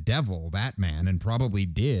sup with the devil, that man, and probably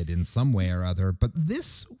did in some way or other, but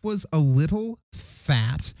this was a little,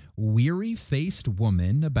 fat, weary-faced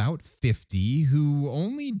woman about 50 who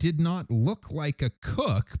only did not look like a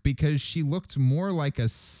cook because she looked more like a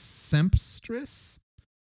sempstress.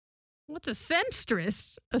 What's a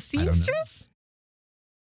sempstress? A seamstress?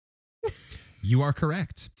 You are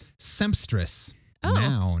correct. Sempstress. Oh.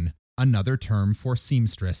 Noun. Another term for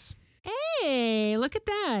seamstress. Hey, look at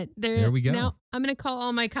that. There we go. Now, I'm going to call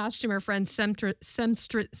all my costumer friends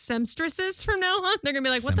sempstresses from now on. They're going to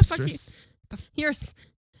be like, what the fuck are you?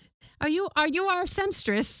 Are you our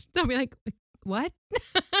sempstress? They'll be like, what?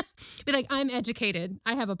 Be like, I'm educated.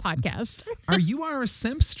 I have a podcast. Are you our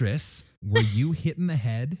sempstress? Were you hit in the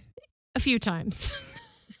head? A few times.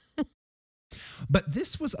 But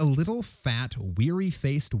this was a little fat,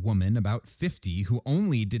 weary-faced woman about 50 who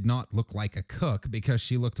only did not look like a cook because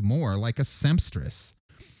she looked more like a sempstress.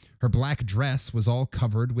 Her black dress was all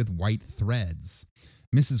covered with white threads.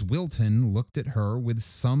 Mrs. Wilton looked at her with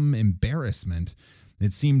some embarrassment.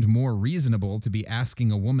 It seemed more reasonable to be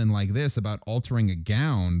asking a woman like this about altering a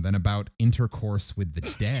gown than about intercourse with the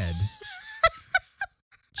dead.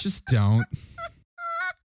 Just don't.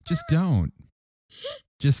 Just don't.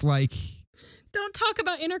 Just like... Don't talk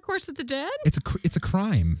about intercourse with the dead? It's a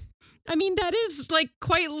crime. I mean, that is like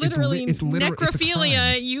quite literally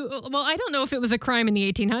necrophilia. Well, I don't know if it was a crime in the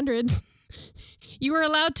 1800s. You were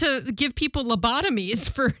allowed to give people lobotomies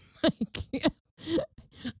for like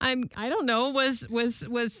I don't know, was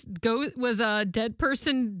a dead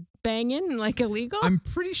person banging like illegal? I'm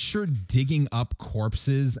pretty sure digging up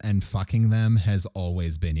corpses and fucking them has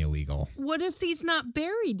always been illegal. What if he's not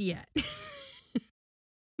buried yet?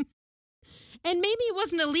 And maybe it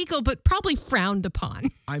wasn't illegal, but probably frowned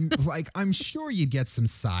upon. I'm sure you'd get some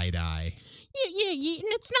side eye. Yeah, and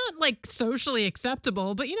it's not like socially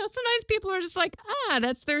acceptable, but sometimes people are just like,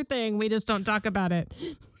 that's their thing. We just don't talk about it.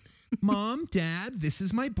 Mom, Dad, this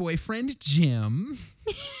is my boyfriend, Jim.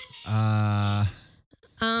 He kind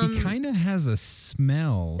of has a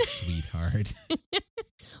smell, sweetheart.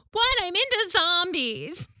 What? I'm into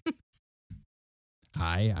zombies.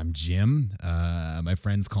 Hi, I'm Jim. My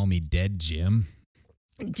friends call me Dead Jim.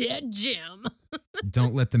 Dead Jim.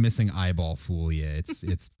 Don't let the missing eyeball fool you.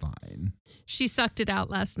 It's fine. She sucked it out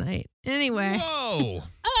last night. Anyway. Whoa!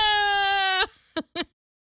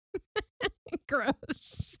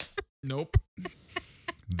 Gross. Nope.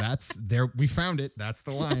 That's there. We found it. That's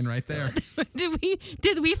the line right there.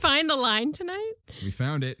 Did we find the line tonight? We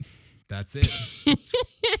found it. That's it.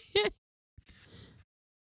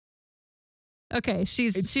 Okay,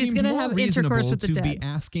 she's going to have intercourse with the dead. To be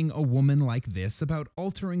asking a woman like this about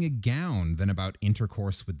altering a gown than about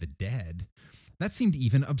intercourse with the dead. That seemed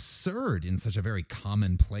even absurd in such a very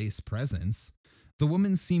commonplace presence. The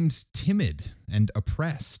woman seemed timid and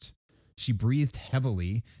oppressed. She breathed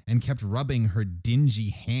heavily and kept rubbing her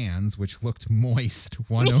dingy hands, which looked moist,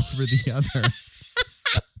 one over the other.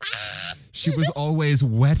 She was always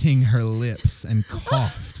wetting her lips and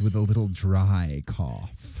coughed with a little dry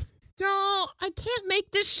cough. No, I can't make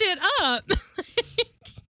this shit up.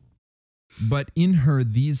 But in her,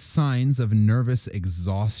 these signs of nervous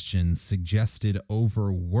exhaustion suggested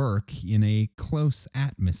overwork in a close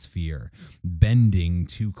atmosphere, bending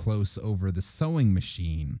too close over the sewing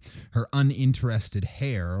machine. Her uninterested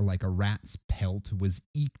hair, like a rat's pelt, was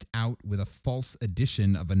eked out with a false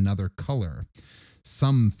addition of another color.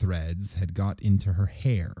 Some threads had got into her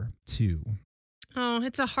hair, too. Oh,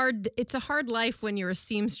 it's a hard life when you're a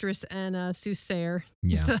seamstress and a soothsayer.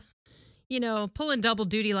 Yeah. Pulling double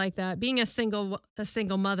duty like that, being a single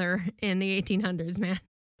mother in the 1800s, man,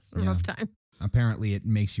 it's a rough time. Apparently, it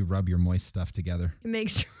makes you rub your moist stuff together. It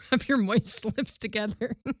makes you rub your moist lips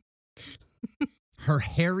together. Her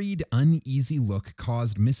harried, uneasy look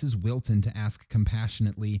caused Mrs. Wilton to ask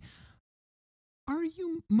compassionately, "Are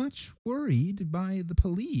you much worried by the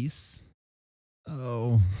police?"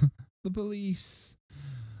 "Oh, the police.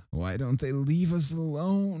 Why don't they leave us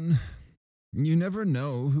alone? You never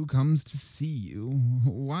know who comes to see you.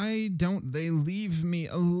 Why don't they leave me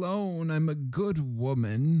alone? I'm a good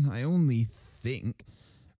woman. I only think.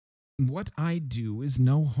 What I do is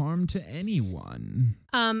no harm to anyone."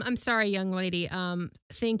 I'm sorry, young lady.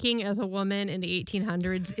 Thinking as a woman in the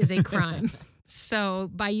 1800s is a crime.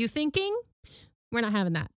 So by you thinking, we're not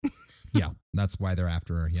having that. Yeah, that's why they're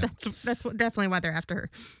after her. Yeah. That's definitely why they're after her.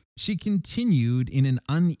 She continued in an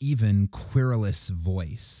uneven, querulous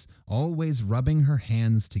voice, always rubbing her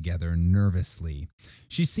hands together nervously.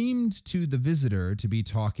 She seemed to the visitor to be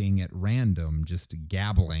talking at random, just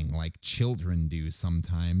gabbling like children do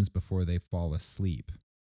sometimes before they fall asleep.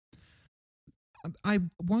 "I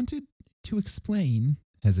wanted to explain,"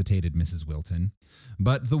 hesitated Mrs. Wilton,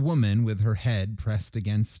 but the woman, with her head pressed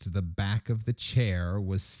against the back of the chair,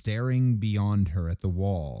 was staring beyond her at the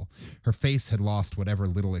wall. Her face had lost whatever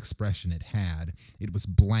little expression it had. It was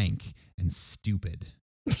blank and stupid.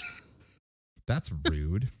 That's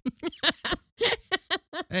rude.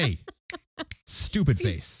 Hey, stupid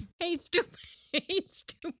face. Hey, stupid. Hey,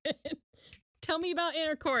 stupid. Tell me about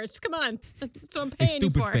intercourse. Come on. That's what I'm Hey, paying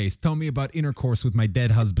you stupid for. face. Tell me about intercourse with my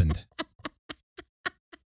dead husband.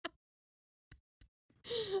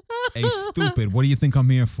 Hey, stupid. What do you think I'm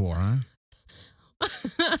here for, huh?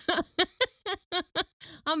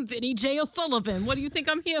 I'm Vinnie J. O'Sullivan. What do you think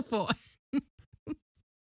I'm here for?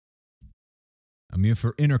 I'm here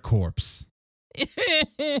for intercorpse.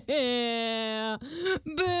 Yeah.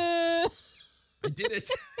 Boo. I did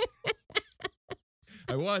it.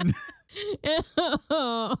 I won.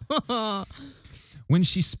 When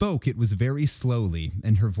she spoke, it was very slowly,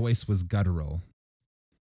 and her voice was guttural.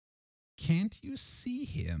 "Can't you see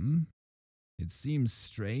him? It seems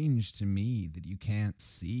strange to me that you can't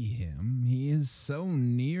see him. He is so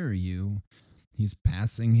near you. He's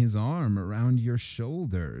passing his arm around your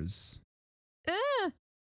shoulders."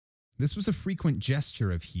 This was a frequent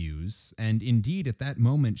gesture of Hugh's, and indeed at that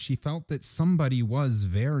moment she felt that somebody was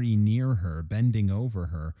very near her, bending over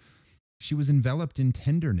her. She was enveloped in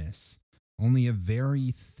tenderness. Only a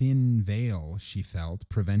very thin veil, she felt,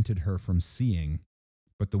 prevented her from seeing.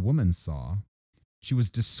 But the woman saw. She was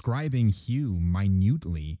describing Hugh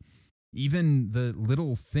minutely, even the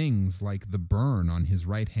little things like the burn on his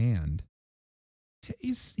right hand.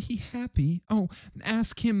 "Is he happy? Oh,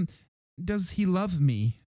 ask him, does he love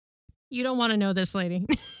me?" You don't want to know this, lady.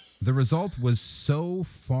 The result was so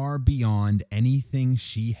far beyond anything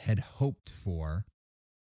she had hoped for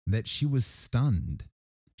that she was stunned.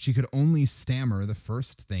 She could only stammer the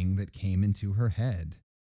first thing that came into her head.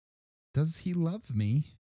 "Does he love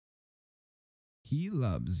me?" "He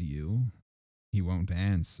loves you." He won't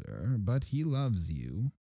answer, but he loves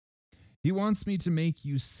you. "He wants me to make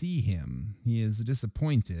you see him. He is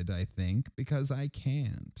disappointed, I think, because I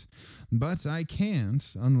can't. But I can't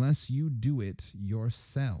unless you do it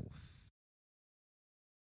yourself."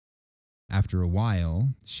 After a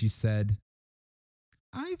while, she said,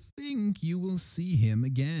 "I think you will see him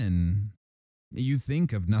again. You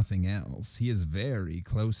think of nothing else. He is very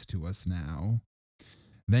close to us now."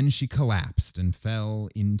 Then she collapsed and fell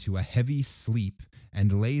into a heavy sleep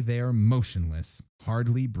and lay there motionless,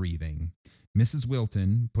 hardly breathing. Mrs.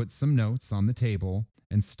 Wilton put some notes on the table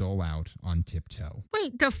and stole out on tiptoe.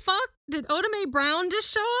 Wait, the fuck? Did Oda Mae Brown just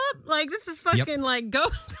show up? Like, this is fucking like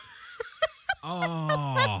ghost.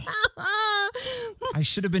 Oh, I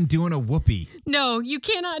should have been doing a whoopee. No, you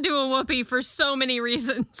cannot do a whoopee for so many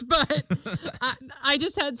reasons, but I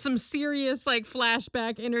just had some serious like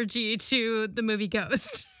flashback energy to the movie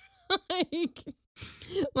Ghost.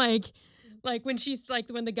 like Like when she's like,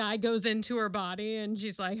 when the guy goes into her body and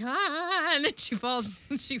she's like, ah, and then she falls.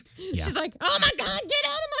 She's like, oh my God, get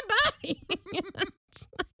out of my body. It's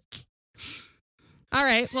like, all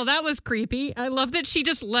right. Well, that was creepy. I love that she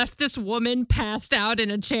just left this woman passed out in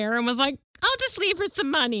a chair and was like, I'll just leave her some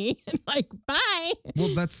money. And like, bye.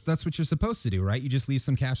 Well, that's what you're supposed to do, right? You just leave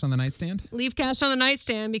some cash on the nightstand? Leave cash on the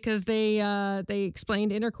nightstand because they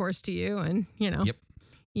explained intercourse to you, and you know, Yep.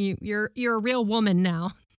 you're a real woman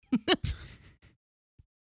now.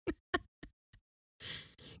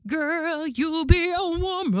 Girl, you'll be a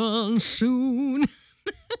woman soon.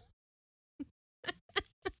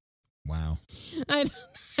 Wow. I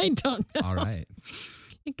don't know. All right.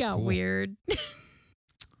 It got Cool. weird.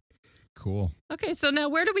 Cool. Okay, so now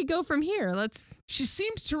where do we go from here? She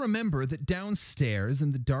seemed to remember that downstairs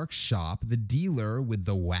in the dark shop, the dealer with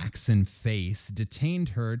the waxen face detained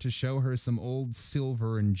her to show her some old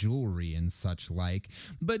silver and jewelry and such like,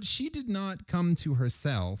 but she did not come to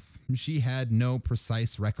herself. She had no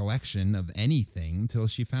precise recollection of anything till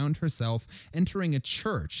she found herself entering a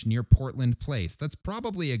church near Portland Place. That's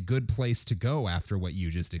probably a good place to go after what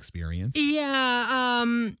you just experienced. Yeah,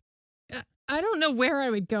 I don't know where I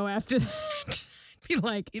would go after that. I'd be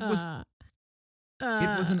like, It was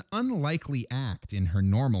an unlikely act in her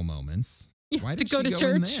normal moments. Why to did go she to go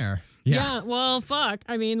church. in there? Yeah, well, fuck.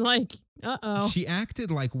 I mean, like, uh-oh. She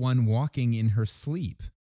acted like one walking in her sleep.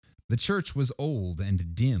 The church was old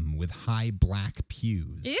and dim with high black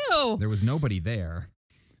pews. Ew. There was nobody there.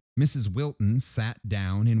 Mrs. Wilton sat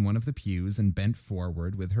down in one of the pews and bent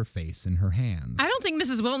forward with her face in her hands. I don't think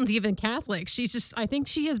Mrs. Wilton's even Catholic. I think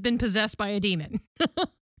she has been possessed by a demon.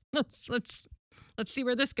 Let's see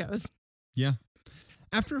where this goes. Yeah.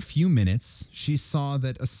 After a few minutes, she saw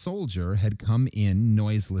that a soldier had come in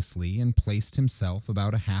noiselessly and placed himself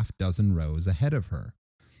about a half-dozen rows ahead of her.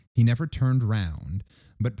 He never turned round,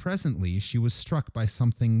 but presently she was struck by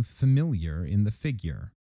something familiar in the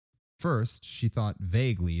figure. First, she thought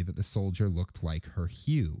vaguely that the soldier looked like her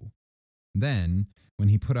Hugh. Then, when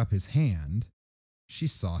he put up his hand, she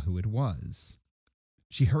saw who it was.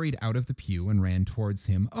 She hurried out of the pew and ran towards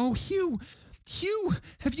him. "Oh, Hugh! Hugh!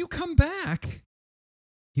 Have you come back?"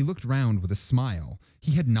 He looked round with a smile.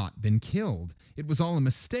 He had not been killed. It was all a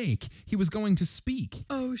mistake. He was going to speak.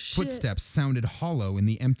 Oh, shit. Footsteps sounded hollow in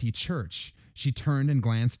the empty church. She turned and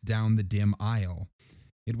glanced down the dim aisle.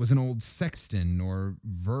 It was an old sexton or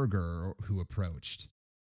verger who approached.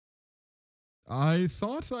 "I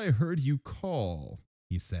thought I heard you call,"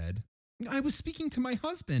 he said. "I was speaking to my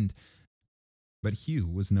husband." But Hugh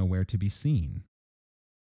was nowhere to be seen.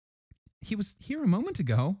 "He was here a moment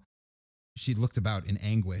ago." She looked about in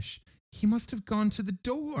anguish. "He must have gone to the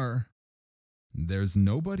door." "There's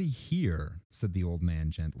nobody here," said the old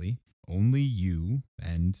man gently. "Only you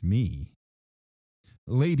and me.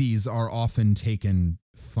 Ladies are often taken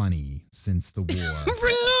funny since the war."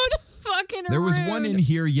 Rude! Fucking There was rude. one in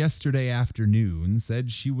here yesterday afternoon, said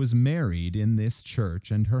she was married in this church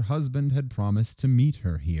and her husband had promised to meet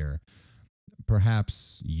her here.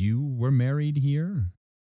 Perhaps you were married here?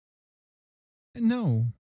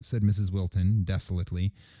 "No," said Mrs. Wilton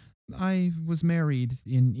desolately. "I was married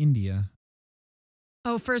in India."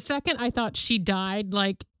 Oh, for a second, I thought she died,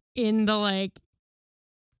 in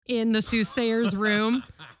the soothsayer's room.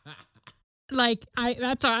 I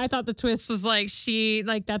thought the twist was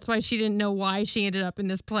that's why she didn't know why she ended up in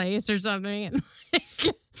this place or something.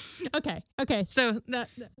 Okay. So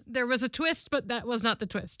there was a twist, but that was not the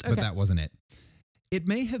twist. Okay. But that wasn't it. It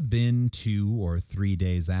may have been 2 or 3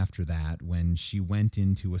 days after that when she went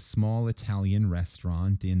into a small Italian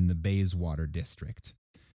restaurant in the Bayswater district.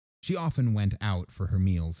 She often went out for her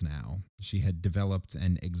meals now. She had developed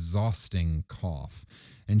an exhausting cough,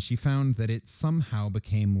 and she found that it somehow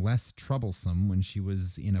became less troublesome when she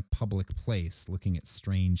was in a public place looking at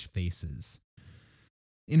strange faces.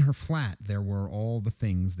 In her flat, there were all the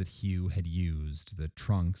things that Hugh had used. The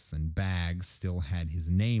trunks and bags still had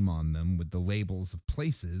his name on them with the labels of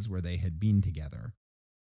places where they had been together.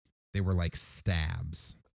 They were like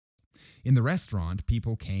stabs. In the restaurant,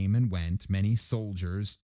 people came and went, many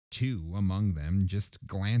soldiers, 2 among them, just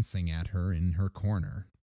glancing at her in her corner.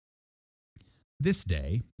 This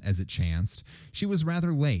day, as it chanced, she was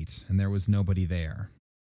rather late and there was nobody there.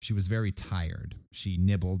 She was very tired. She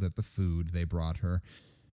nibbled at the food they brought her.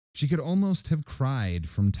 She could almost have cried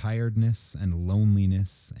from tiredness and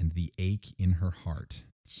loneliness and the ache in her heart.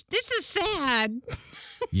 This is sad.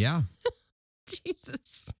 Yeah.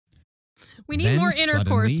 Jesus. We need Then more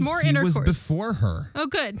intercourse. suddenly More he intercourse. was before her, Oh,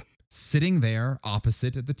 good. sitting there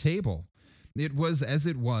opposite at the table. It was as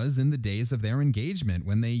it was in the days of their engagement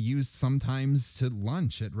when they used sometimes to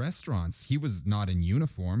lunch at restaurants. He was not in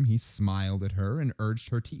uniform. He smiled at her and urged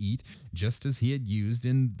her to eat just as he had used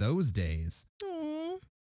in those days. Aw.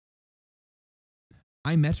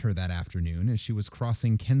 I met her that afternoon as she was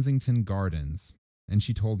crossing Kensington Gardens, and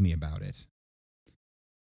she told me about it.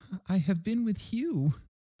 I have been with Hugh.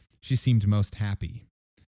 She seemed most happy.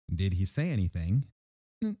 Did he say anything?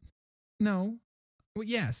 No. Well,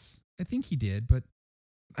 yes, I think he did, but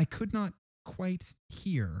I could not quite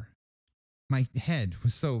hear. My head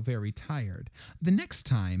was so very tired. The next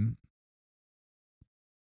time,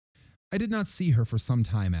 I did not see her for some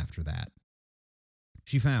time after that.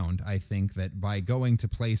 She found, I think, that by going to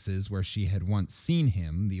places where she had once seen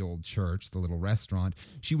him, the old church, the little restaurant,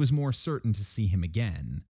 she was more certain to see him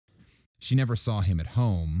again. She never saw him at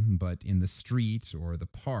home, but in the street or the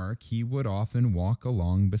park, he would often walk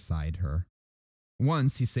along beside her.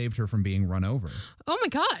 Once he saved her from being run over. Oh my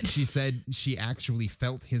God. She said she actually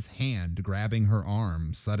felt his hand grabbing her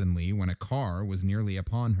arm suddenly when a car was nearly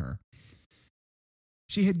upon her.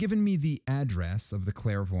 She had given me the address of the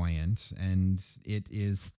clairvoyant, and it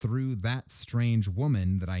is through that strange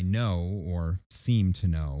woman that I know, or seem to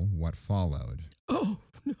know, what followed. Oh,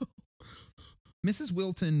 no. Mrs.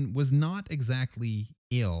 Wilton was not exactly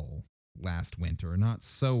ill last winter, not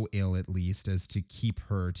so ill at least as to keep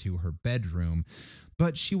her to her bedroom,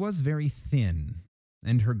 but she was very thin,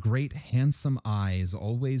 and her great handsome eyes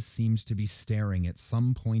always seemed to be staring at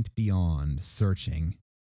some point beyond, searching.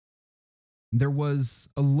 There was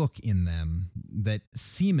a look in them that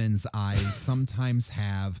seamen's eyes sometimes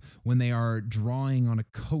have when they are drawing on a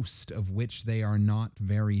coast of which they are not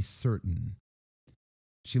very certain.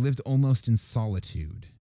 She lived almost in solitude.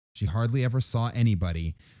 She hardly ever saw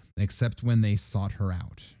anybody except when they sought her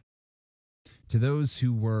out. To those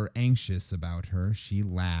who were anxious about her, she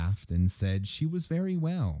laughed and said she was very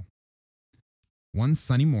well. One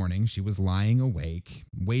sunny morning, she was lying awake,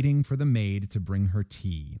 waiting for the maid to bring her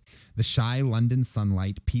tea. The shy London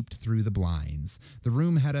sunlight peeped through the blinds. The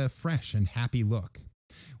room had a fresh and happy look.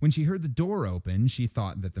 When she heard the door open, she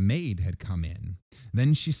thought that the maid had come in.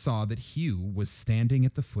 Then she saw that Hugh was standing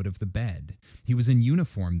at the foot of the bed. He was in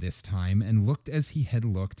uniform this time and looked as he had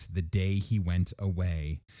looked the day he went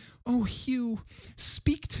away. "Oh, Hugh,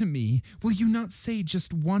 speak to me. Will you not say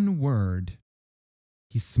just one word?"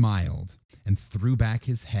 He smiled and threw back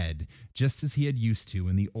his head, just as he had used to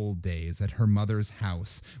in the old days at her mother's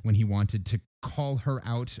house when he wanted to call her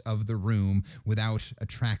out of the room without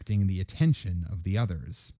attracting the attention of the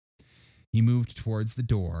others. He moved towards the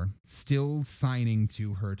door, still signing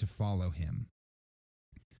to her to follow him.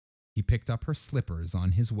 He picked up her slippers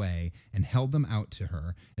on his way and held them out to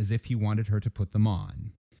her as if he wanted her to put them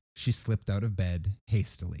on. She slipped out of bed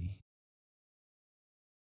hastily.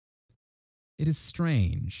 It is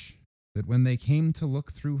strange that when they came to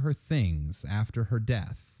look through her things after her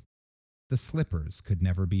death, the slippers could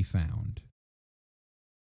never be found.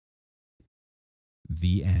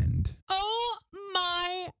 The end. Oh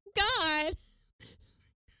my God.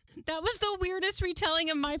 That was the weirdest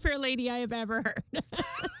retelling of My Fair Lady I have ever heard.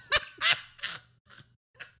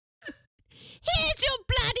 Here's your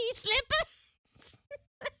bloody slippers.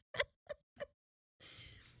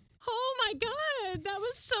 Oh my God. That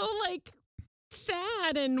was so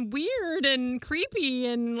sad and weird and creepy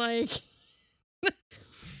and I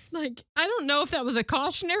don't know if that was a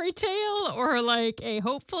cautionary tale or a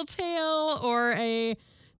hopeful tale or a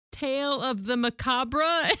tale of the macabre.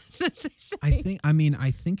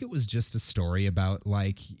 I think it was just a story about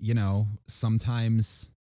sometimes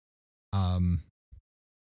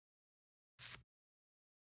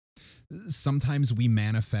sometimes we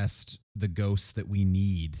manifest the ghosts that we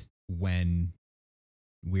need when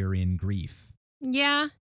we're in grief. Yeah.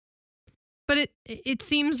 But it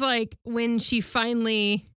seems like when she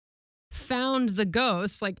finally found the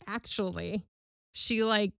ghost, actually, she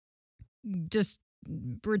just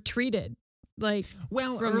retreated.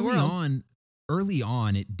 Well, from the world. early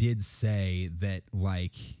on it did say that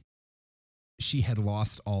she had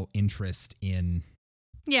lost all interest in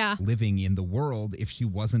living in the world if she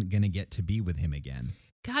wasn't going to get to be with him again.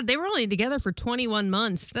 God, they were only together for 21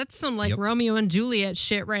 months. That's some Romeo and Juliet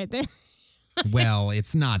shit right there. Well,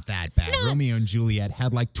 it's not that bad. Romeo and Juliet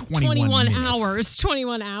had 21 minutes.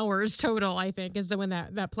 21 hours total, I think, is when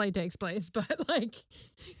that play takes place. But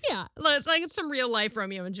it's some real life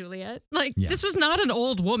Romeo and Juliet. This was not an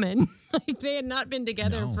old woman. They had not been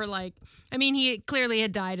together for he clearly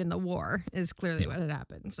had died in the war is clearly what had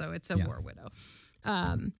happened. So it's a war widow.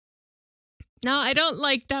 No, I don't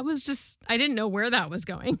that was just, I didn't know where that was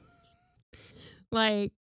going.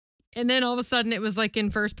 and then all of a sudden it was like in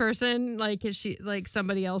first person, like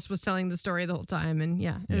somebody else was telling the story the whole time, and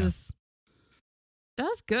that was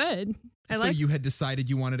good. So you had decided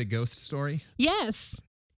you wanted a ghost story? Yes,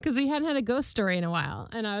 because we hadn't had a ghost story in a while,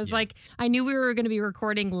 and I was like, I knew we were going to be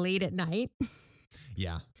recording late at night.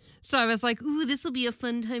 Yeah. So I was like, ooh, this will be a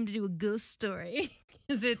fun time to do a ghost story.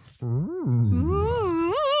 Because it's...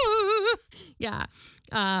 Ooh. Yeah.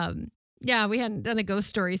 We hadn't done a ghost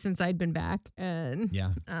story since I'd been back. And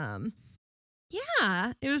Yeah.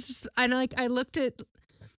 it was just... I looked at...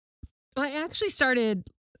 Well, I actually started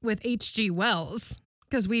with H.G. Wells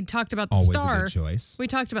because we talked about the Always Star. a good choice. We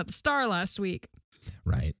talked about the Star last week.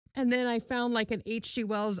 Right. And then I found like an H.G.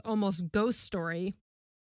 Wells almost ghost story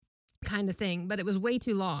kind of thing, but it was way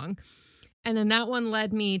too long. And then that one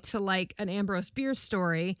led me to like an Ambrose Bierce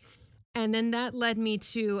story. And then that led me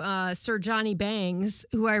to Sir Johnny Bangs,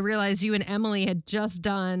 who I realized you and Emily had just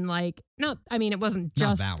done it wasn't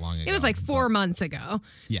just not that long ago. It was like 4 months ago.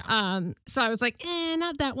 Yeah. So I was like,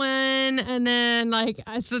 not that one. And then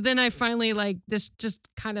then I finally this just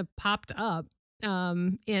kind of popped up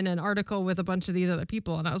in an article with a bunch of these other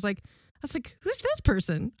people. And I was like, who's this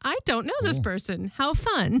person? I don't know this person. How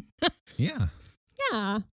fun. Yeah.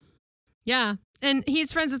 Yeah. Yeah. And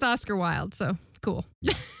he's friends with Oscar Wilde, so cool.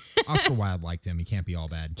 Yeah. Oscar Wilde liked him. He can't be all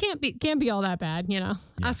bad. Can't be all that bad, Yeah.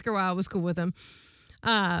 Oscar Wilde was cool with him.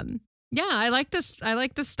 I like this. I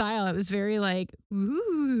like the style. It was very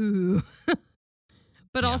ooh.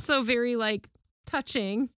 But also very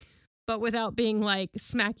touching, but without being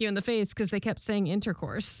smack you in the face because they kept saying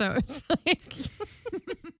intercourse. So it's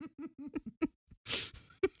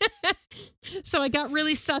So I got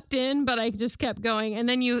really sucked in, but I just kept going. And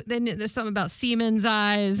then there's something about semen's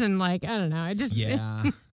eyes and I don't know. I just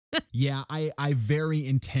Yeah, I very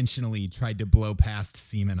intentionally tried to blow past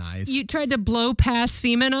semen eyes. You tried to blow past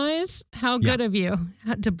semen eyes? How good of you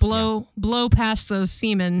to blow past those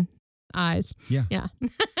semen eyes. Yeah. Yeah.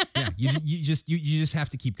 Yeah. You just have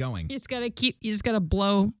to keep going. You just gotta keep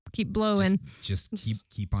blowing. Just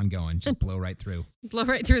keep on going. Just blow right through. Blow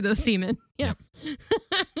right through those semen. Yeah. Yep.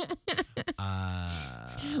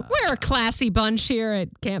 We're a classy bunch here at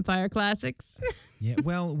Campfire Classics. Yeah,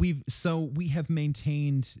 well, we have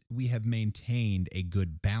maintained a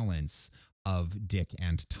good balance of dick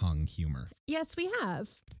and tongue humor. Yes, we have.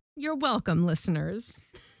 You're welcome, listeners.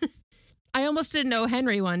 I almost did an O.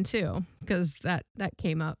 Henry one too, because that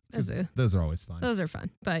came up Those are always fun. Those are fun.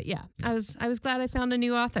 But yeah, I was glad I found a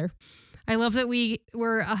new author. I love that we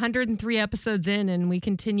were 103 episodes in and we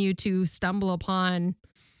continue to stumble upon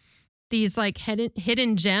these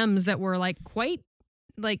hidden gems that were quite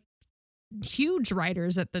huge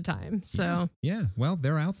writers at the time. So yeah. Well,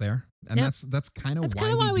 they're out there, and that's kind of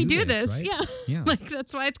why we do this. Right? Yeah.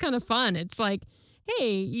 That's why it's kind of fun. It's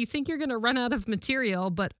hey, you think you're going to run out of material,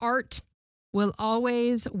 but art will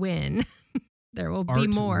always win. There will be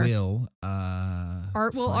more.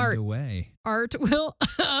 Art will find a way. Art will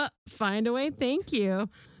find a way. Thank you.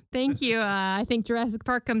 I think Jurassic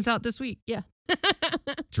Park comes out this week. Yeah.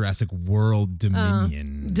 Jurassic World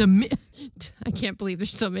Dominion. I can't believe they're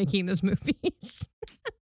still making those movies.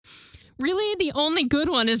 Really, the only good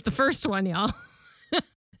one is the first one, y'all.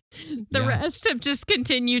 The rest have just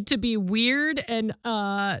continued to be weird, and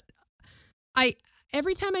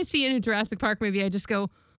every time I see a new Jurassic Park movie, I just go,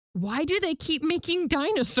 why do they keep making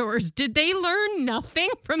dinosaurs? Did they learn nothing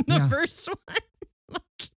from the first one?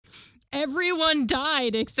 Everyone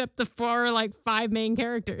died except the 5 main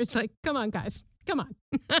characters. Come on, guys. Come on.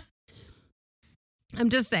 I'm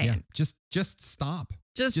just saying. Yeah, just stop.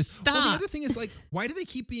 Just stop. Well, the other thing is, why do they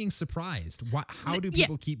keep being surprised? How do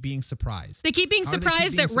people keep being surprised? They keep being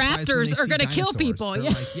surprised that raptors are going to kill people.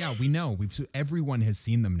 They're we know. Everyone has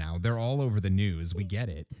seen them now. They're all over the news. We get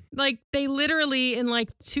it. They literally in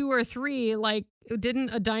 2 or 3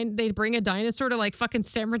 they bring a dinosaur to fucking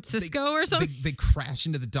San Francisco or something? They crash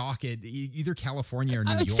into the dock at either California or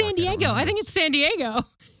New York. San Diego. I think it's San Diego.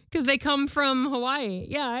 Because they come from Hawaii.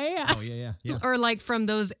 Yeah. Oh, yeah. Or from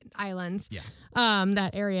those islands. Yeah.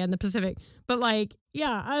 That area in the Pacific. But I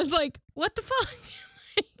was what the fuck?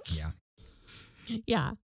 Yeah.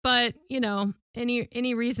 Yeah. But,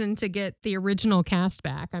 any reason to get the original cast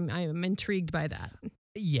back, I'm intrigued by that.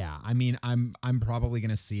 Yeah. I mean, I'm probably going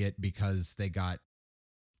to see it because they got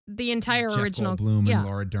the entire Jeff original Goldblum and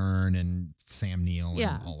Laura Dern and Sam Neill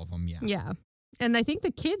and all of them. Yeah. Yeah. And I think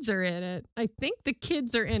the kids are in it.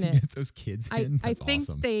 Those kids I think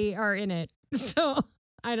awesome. they are in it. So,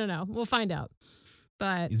 I don't know. We'll find out.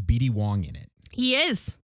 But is BD Wong in it? He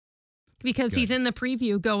is. Because he's in the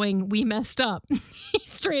preview going, we messed up. He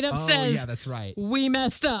straight up says, yeah, that's right. We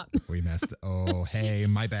messed up. Oh, hey,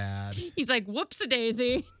 my bad. He's like,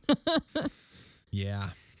 whoops-a-daisy. Yeah.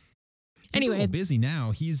 Anyway, a little busy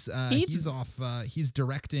now. He's off. He's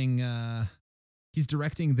directing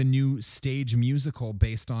the new stage musical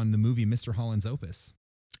based on the movie Mr. Holland's Opus.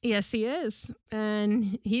 yes, he is.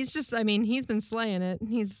 And he's been slaying it.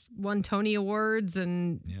 He's won Tony Awards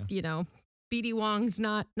and, BD Wong's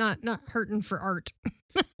not hurting for art.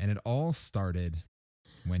 And it all started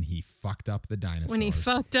when he fucked up the dinosaurs. When he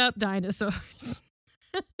fucked up dinosaurs.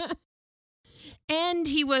 And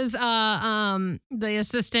he was the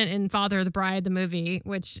assistant in Father of the Bride, the movie,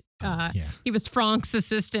 which he was Frank's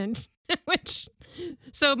assistant.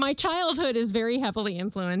 So my childhood is very heavily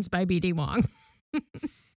influenced by BD Wong.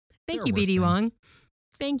 Thank you, BD Wong.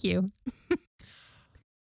 Thank you.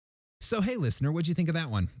 So, hey, listener, what'd you think of that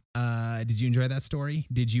one? Did you enjoy that story?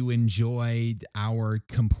 Did you enjoy our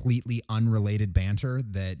completely unrelated banter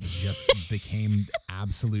that just became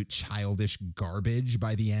absolute childish garbage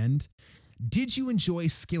by the end? Did you enjoy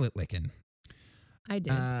skillet licking? I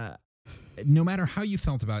did. No matter how you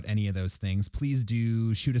felt about any of those things, please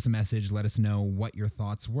do shoot us a message. Let us know what your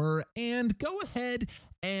thoughts were. And go ahead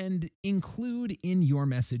and include in your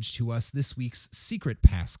message to us this week's secret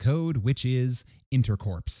passcode, which is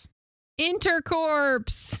Intercorpse.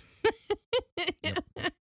 Intercorpse. Yep.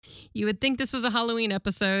 You would think this was a Halloween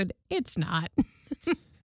episode. It's not.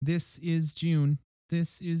 This is June.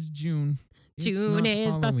 June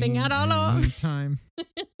is busting out all over. Time.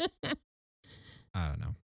 I don't know.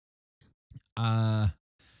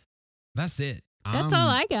 That's it. That's all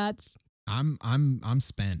I got. I'm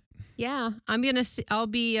spent. Yeah, I'll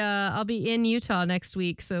be in Utah next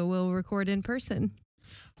week, so we'll record in person.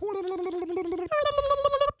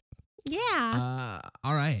 Yeah.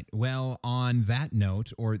 All right. Well, on that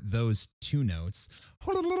note, or those two notes.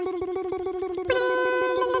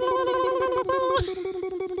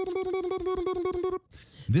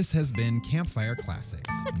 This has been Campfire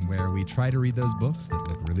Classics, where we try to read those books that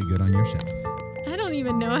look really good on your shelf. I don't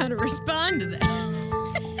even know how to respond to that.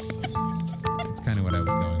 That's kind of what I was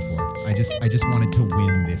going for. I just wanted to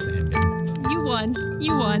win this ending. You won.